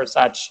screen for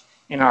such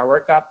in our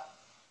workup.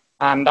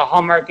 The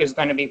hallmark is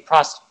going to be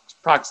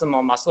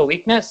proximal muscle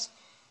weakness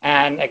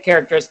and a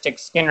characteristic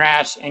skin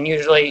rash, and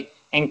usually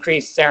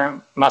increased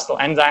serum muscle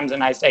enzymes.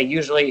 And I say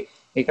usually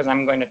because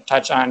I'm going to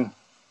touch on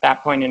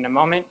that point in a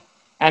moment.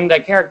 And the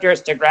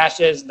characteristic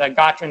rashes, the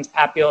Gottron's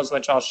papules,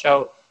 which I'll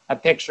show a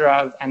picture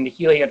of, and the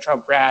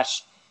heliotrope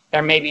rash.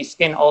 There may be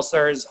skin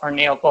ulcers or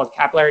nail fold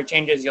capillary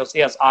changes. You'll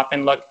see us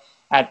often look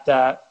at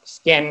the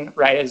skin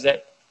right as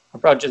it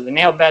approaches the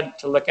nail bed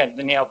to look at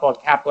the nail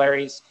fold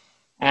capillaries.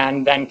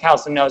 And then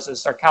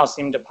calcinosis or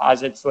calcium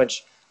deposits,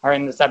 which are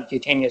in the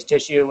subcutaneous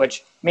tissue,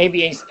 which may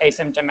be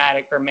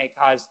asymptomatic or may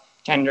cause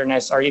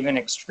tenderness or even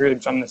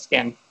extrude from the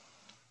skin.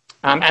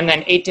 And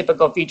then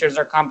atypical features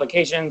or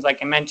complications,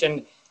 like I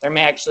mentioned, there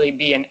may actually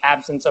be an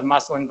absence of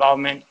muscle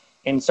involvement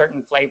in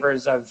certain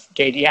flavors of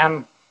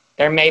JDM.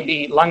 There may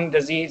be lung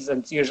disease,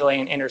 it's usually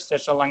an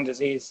interstitial lung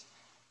disease,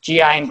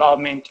 GI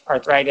involvement,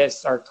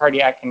 arthritis, or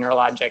cardiac and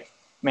neurologic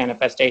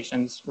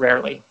manifestations,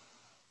 rarely.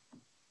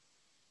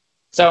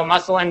 So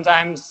muscle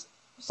enzymes,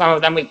 some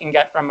of them we can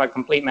get from a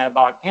complete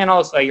metabolic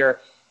panel. So your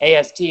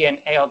AST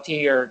and ALT,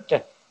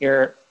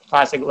 your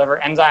classic liver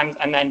enzymes,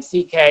 and then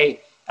CK,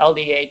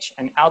 LDH,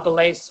 and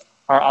aldolase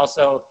are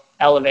also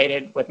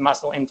elevated with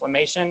muscle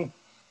inflammation.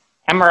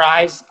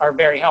 MRIs are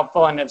very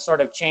helpful and have sort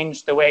of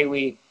changed the way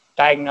we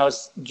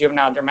diagnose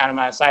juvenile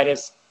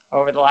dermatomyositis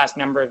over the last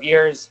number of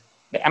years.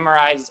 The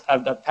MRIs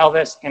of the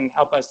pelvis can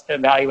help us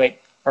evaluate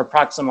for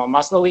proximal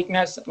muscle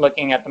weakness,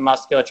 looking at the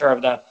musculature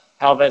of the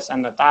pelvis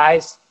and the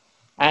thighs.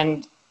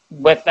 And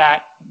with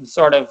that,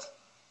 sort of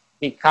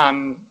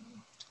become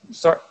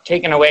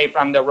taken away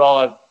from the role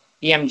of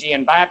EMG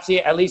and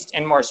biopsy, at least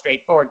in more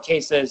straightforward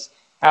cases.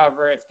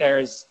 However, if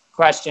there's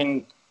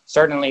question,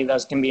 certainly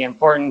those can be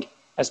important,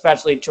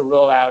 especially to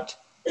rule out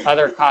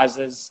other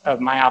causes of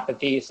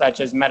myopathy,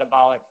 such as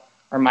metabolic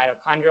or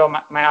mitochondrial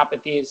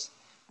myopathies.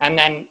 And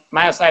then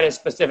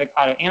myositis-specific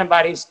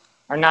autoantibodies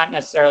are not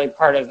necessarily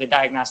part of the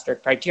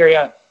diagnostic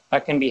criteria,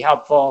 but can be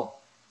helpful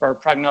for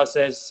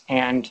prognosis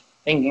and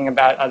thinking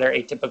about other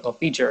atypical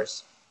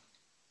features.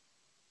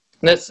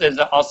 This is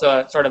also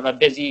a sort of a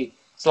busy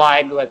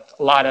slide with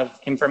a lot of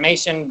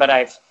information, but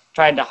I've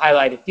tried to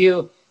highlight a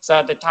few. So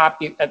at the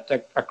top,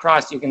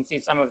 across, you can see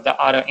some of the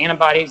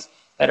autoantibodies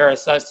that are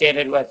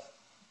associated with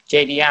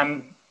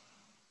JDM.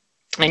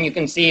 And you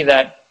can see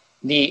that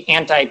the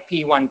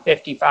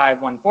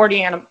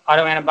anti-P155-140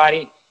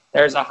 autoantibody,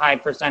 there's a high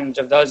percentage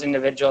of those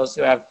individuals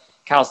who have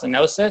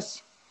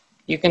calcinosis.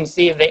 You can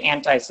see the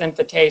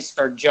anti-synthetase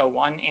or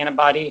Jo1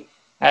 antibody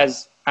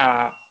has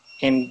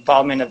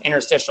involvement of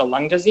interstitial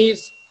lung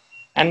disease.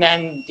 And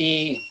then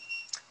the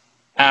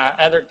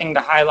other thing to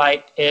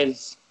highlight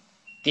is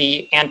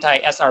the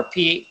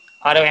anti-SRP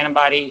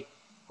autoantibody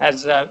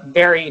has a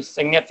very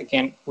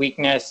significant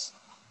weakness.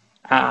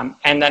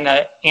 And then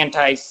the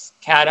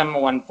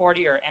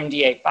anti-CADM-140 or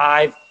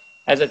MDA5,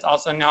 as it's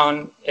also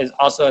known, is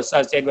also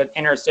associated with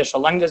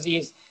interstitial lung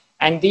disease.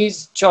 And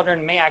these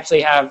children may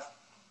actually have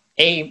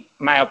a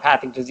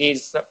myopathic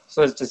disease,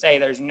 so as to say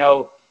there's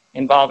no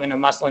involvement of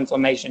muscle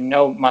inflammation,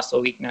 no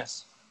muscle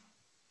weakness.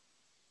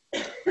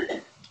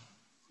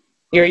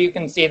 Here you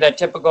can see the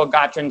typical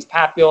Gottron's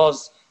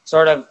papules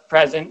sort of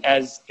present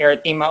as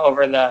erythema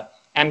over the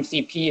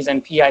MCPs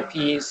and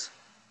PIPs.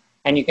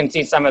 And you can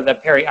see some of the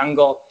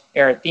periungual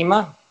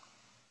erythema.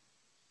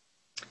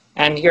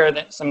 And here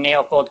are some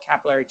nail fold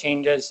capillary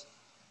changes.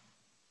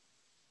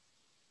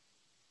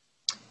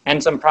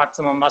 And some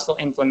proximal muscle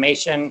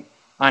inflammation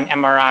on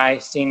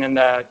MRI seen in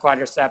the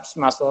quadriceps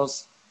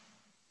muscles.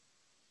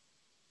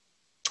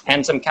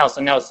 and some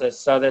calcinosis.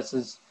 So this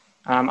is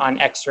on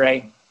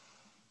X-ray.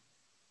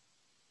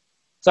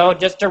 So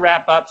just to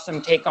wrap up,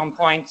 some take-home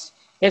points.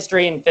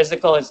 History and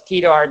physical is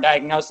key to our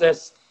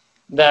diagnosis.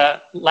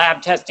 The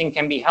lab testing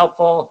can be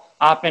helpful,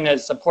 often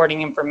as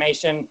supporting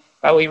information,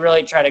 but we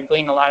really try to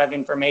glean a lot of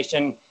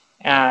information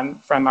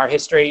from our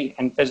history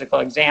and physical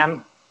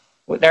exam.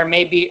 There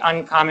may be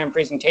uncommon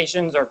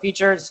presentations or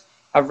features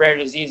of rare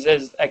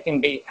diseases that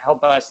can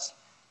help us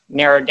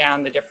narrow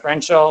down the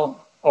differential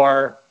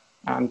or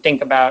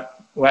think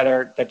about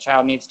whether the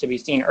child needs to be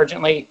seen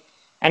urgently.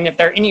 And if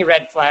there are any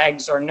red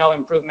flags or no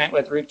improvement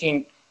with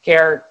routine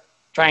care,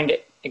 trying to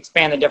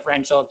expand the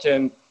differential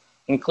to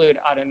include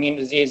autoimmune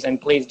disease, and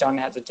please don't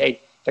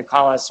hesitate to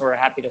call us. We're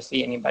happy to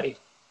see anybody.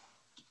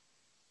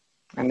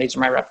 And these are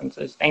my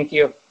references. Thank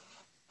you.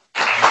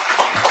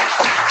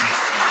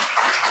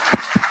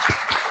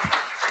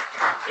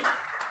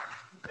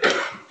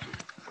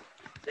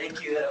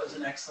 Thank you. That was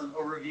an excellent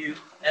overview.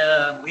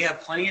 We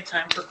have plenty of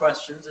time for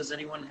questions. Does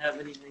anyone have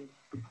anything?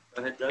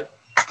 Go ahead, Doug.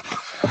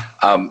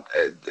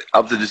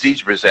 Of the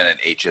disease presented,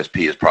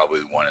 HSP is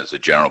probably the one as a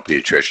general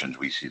pediatricians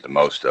we see the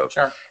most of.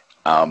 Sure.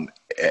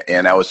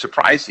 And I was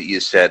surprised that you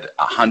said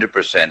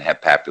 100%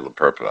 have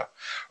papillopustular.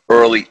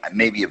 Early,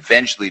 maybe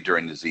eventually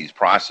during the disease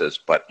process,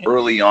 but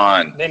early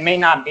on. They may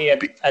not be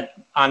at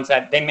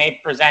onset. They may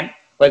present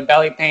with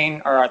belly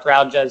pain or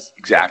arthralgias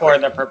before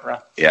the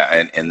purpura.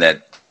 Yeah, and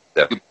that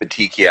the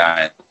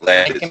petechia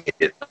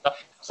and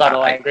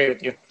subtle, I agree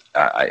with you.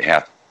 I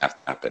have to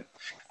happen.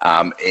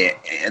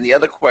 And the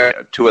other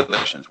two other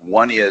questions.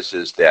 One is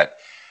that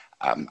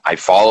I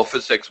follow for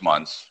 6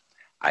 months.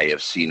 I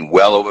have seen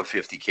well over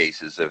 50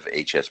 cases of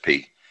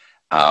HSP,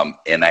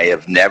 and I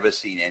have never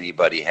seen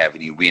anybody have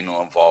any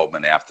renal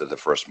involvement after the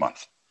first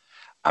month.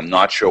 I'm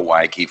not sure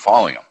why I keep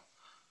following them.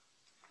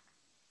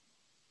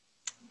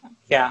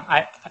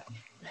 Yeah,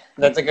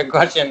 that's a good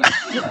question.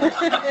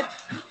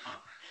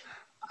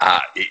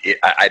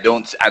 I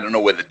don't know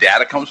where the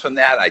data comes from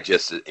that.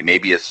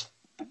 Maybe it's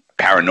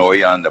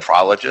paranoia on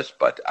nephrologists,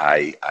 but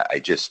I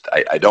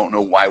don't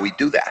know why we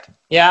do that.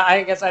 Yeah,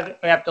 I guess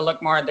we have to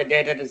look more at the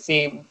data to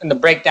see in the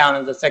breakdown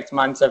of the 6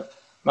 months if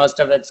most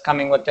of it's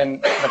coming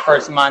within the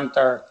first month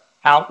or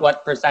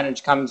what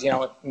percentage comes,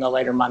 in the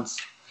later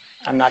months.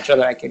 I'm not sure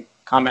that I could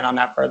comment on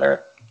that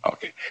further.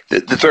 Okay.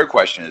 The third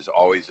question is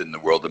always in the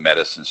world of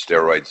medicine.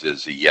 Steroids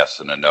is a yes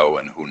and a no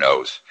and who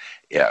knows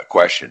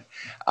question.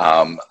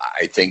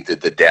 I think that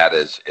the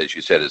data, as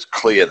you said, is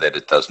clear that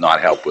it does not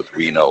help with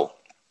renal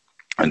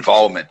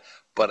involvement.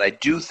 But I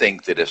do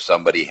think that if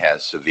somebody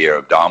has severe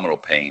abdominal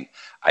pain,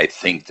 I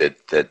think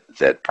that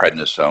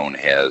prednisone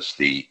has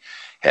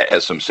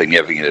some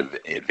significant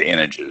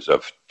advantages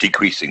of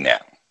decreasing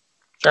that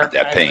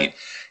pain.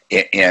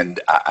 And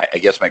I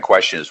guess my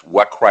question is,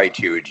 what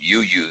criteria do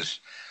you use?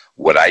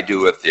 What I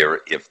do if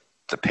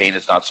the pain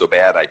is not so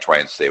bad, I try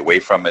and stay away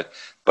from it.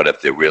 But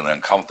if they're really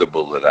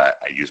uncomfortable, that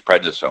I use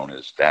prednisone.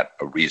 Is that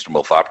a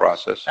reasonable thought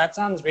process? That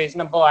sounds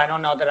reasonable. I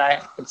don't know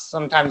that it's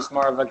sometimes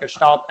more of a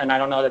gestalt, and I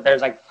don't know that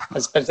there's like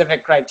a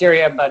specific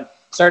criteria, but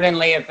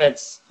certainly if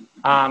there's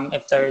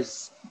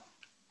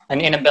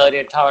an inability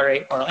to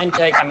tolerate oral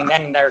intake,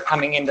 then they're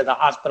coming into the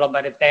hospital.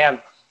 But if they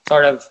have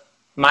sort of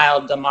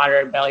mild to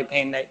moderate belly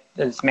pain that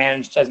is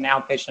managed as an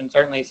outpatient,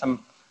 certainly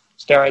some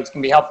steroids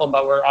can be helpful,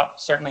 but we're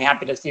certainly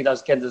happy to see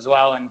those kids as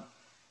well and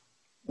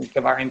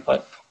give our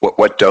input.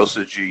 What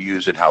dosage do you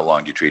use and how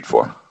long do you treat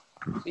for?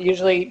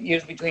 Usually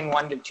use between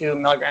 1 to 2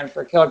 milligrams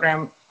per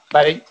kilogram,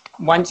 but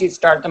once you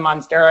start them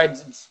on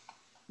steroids, it's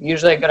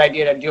usually a good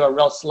idea to do a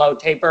real slow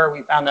taper.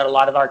 We found that a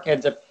lot of our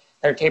kids, if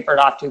they're tapered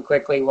off too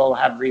quickly, will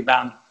have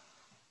rebound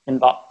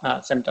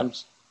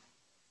symptoms.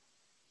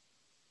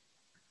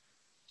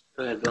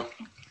 Go ahead, Bill.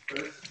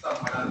 This is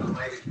somewhat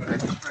unrelated, but I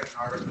just read an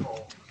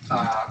article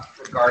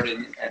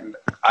regarding, and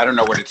I don't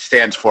know what it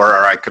stands for,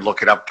 or I could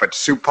look it up, but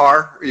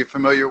SUPAR, are you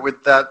familiar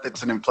with that?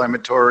 It's an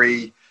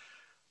inflammatory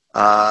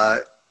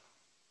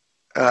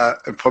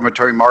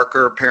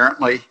marker,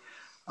 apparently.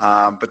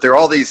 But there are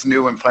all these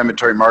new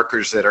inflammatory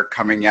markers that are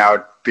coming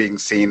out, being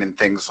seen in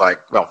things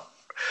like,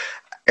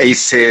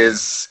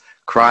 ACEs,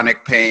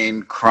 chronic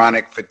pain,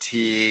 chronic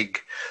fatigue.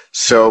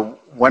 So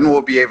when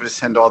we'll be able to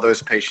send all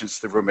those patients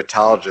to the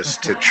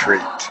rheumatologist to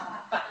treat?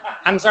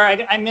 I'm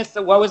sorry, I missed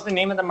what was the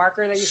name of the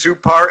marker that you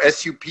SUPAR,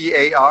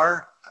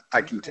 SUPAR.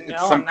 I'm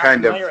not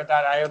familiar with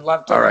that. I would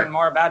love to learn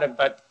more about it,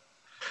 but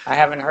I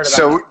haven't heard about it.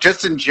 So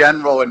just in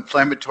general,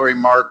 inflammatory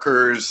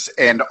markers,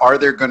 and are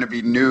there going to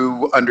be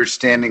new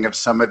understanding of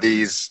some of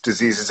these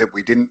diseases that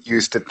we didn't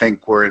used to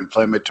think were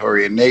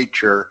inflammatory in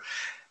nature,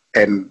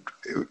 and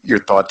your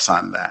thoughts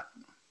on that?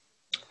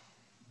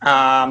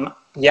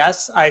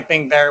 Yes, I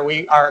think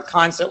we are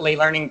constantly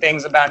learning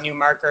things about new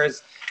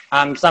markers.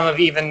 Some of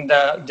even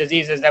the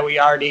diseases that we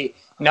already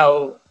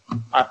know,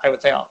 I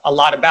would say a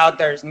lot about.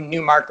 There's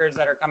new markers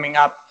that are coming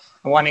up.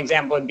 One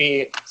example would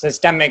be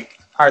systemic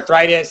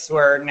arthritis.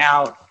 We're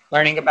now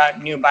learning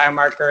about new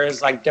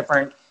biomarkers like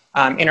different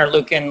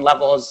interleukin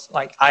levels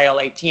like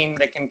IL-18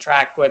 that can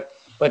track with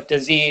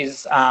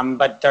disease.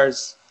 But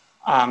there's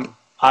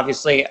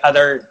obviously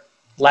other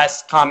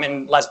less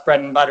common, less bread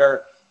and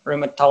butter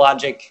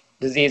rheumatologic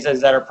diseases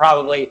that are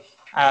probably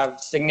have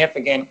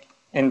significant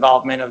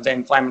involvement of the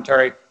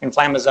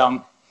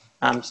inflammasome.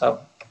 So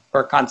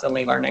we're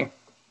constantly learning.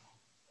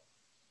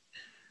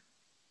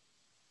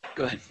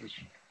 Go ahead.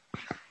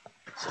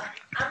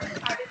 I'm in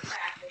target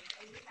practice,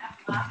 and we have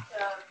lots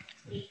of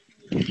achy,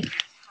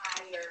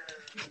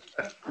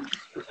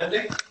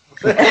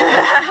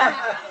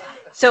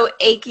 so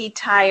achy,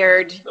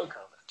 tired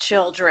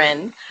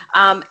children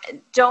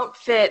don't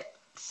fit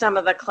some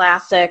of the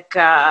classic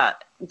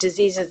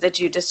diseases that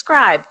you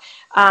described.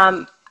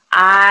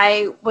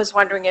 I was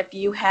wondering if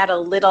you had a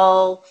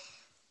little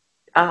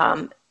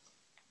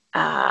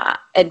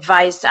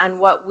advice on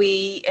what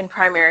we in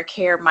primary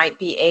care might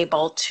be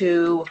able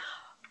to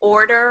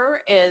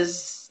order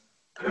as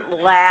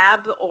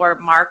lab or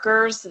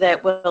markers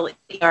that will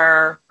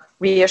either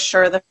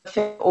reassure the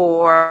fit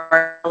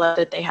or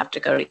that they have to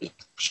go to eat.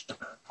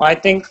 Well, I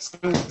think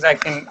some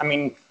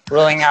things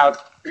ruling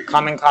out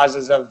common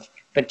causes of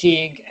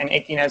fatigue and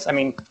achiness.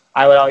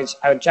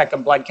 I would check a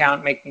blood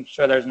count, making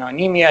sure there's no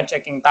anemia,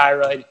 checking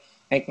thyroid,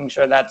 making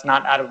sure that's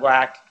not out of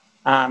whack.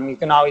 You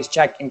can always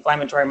check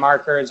inflammatory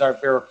markers, or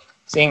if you're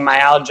seeing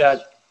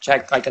myalgia,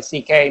 check like a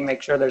CK,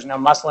 make sure there's no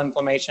muscle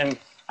inflammation.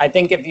 I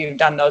think if you've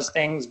done those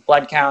things,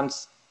 blood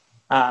counts,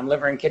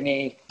 liver and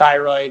kidney,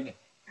 thyroid,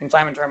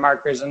 inflammatory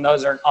markers, and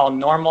those are all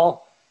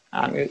normal.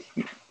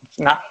 It's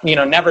not,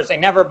 never say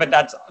never,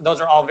 but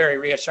those are all very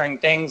reassuring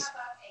things.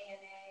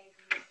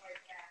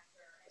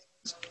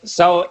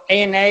 So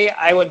ANA,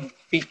 I would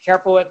be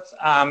careful with.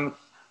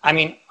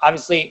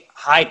 Obviously,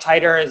 high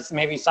titer is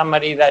maybe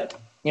somebody that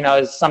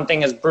is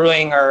something is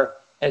brewing or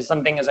is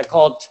something is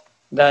occult.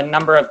 The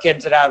number of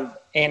kids that have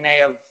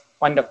ANA of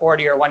 1 to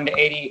 40 or 1 to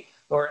 80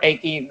 who are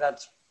achy,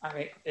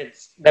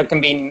 that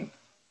can be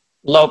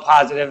low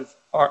positive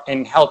or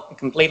in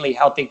completely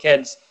healthy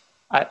kids.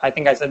 I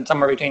think I said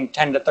somewhere between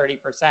 10 to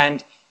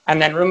 30%.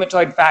 And then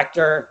rheumatoid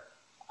factor,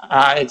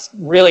 it's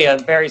really a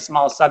very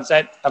small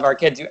subset of our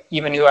kids,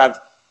 even who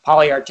have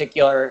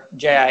polyarticular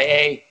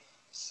JIA.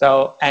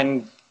 So,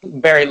 and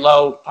very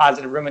low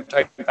positive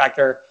rheumatoid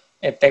factor.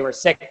 If they were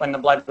sick when the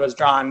blood was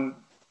drawn,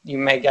 you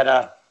may get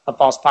a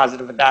false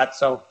positive of that.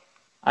 So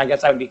I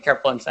guess I would be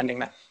careful in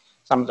sending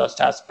some of those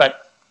tests,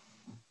 but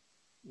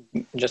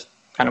just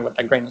kind of with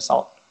a grain of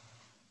salt.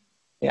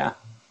 Yeah.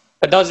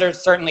 But those are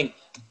certainly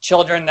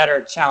children that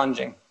are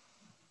challenging.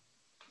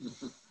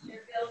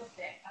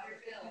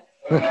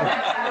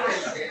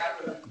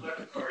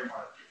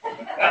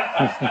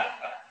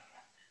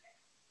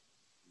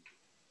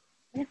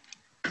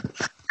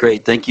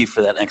 Great. Thank you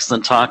for that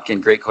excellent talk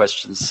and great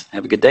questions.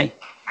 Have a good day.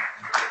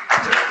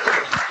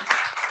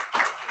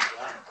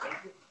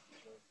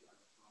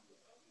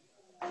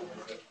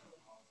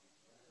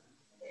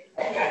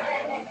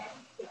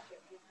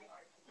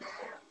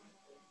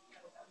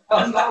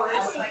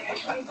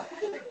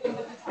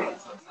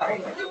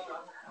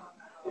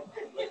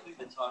 We've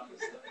been talking.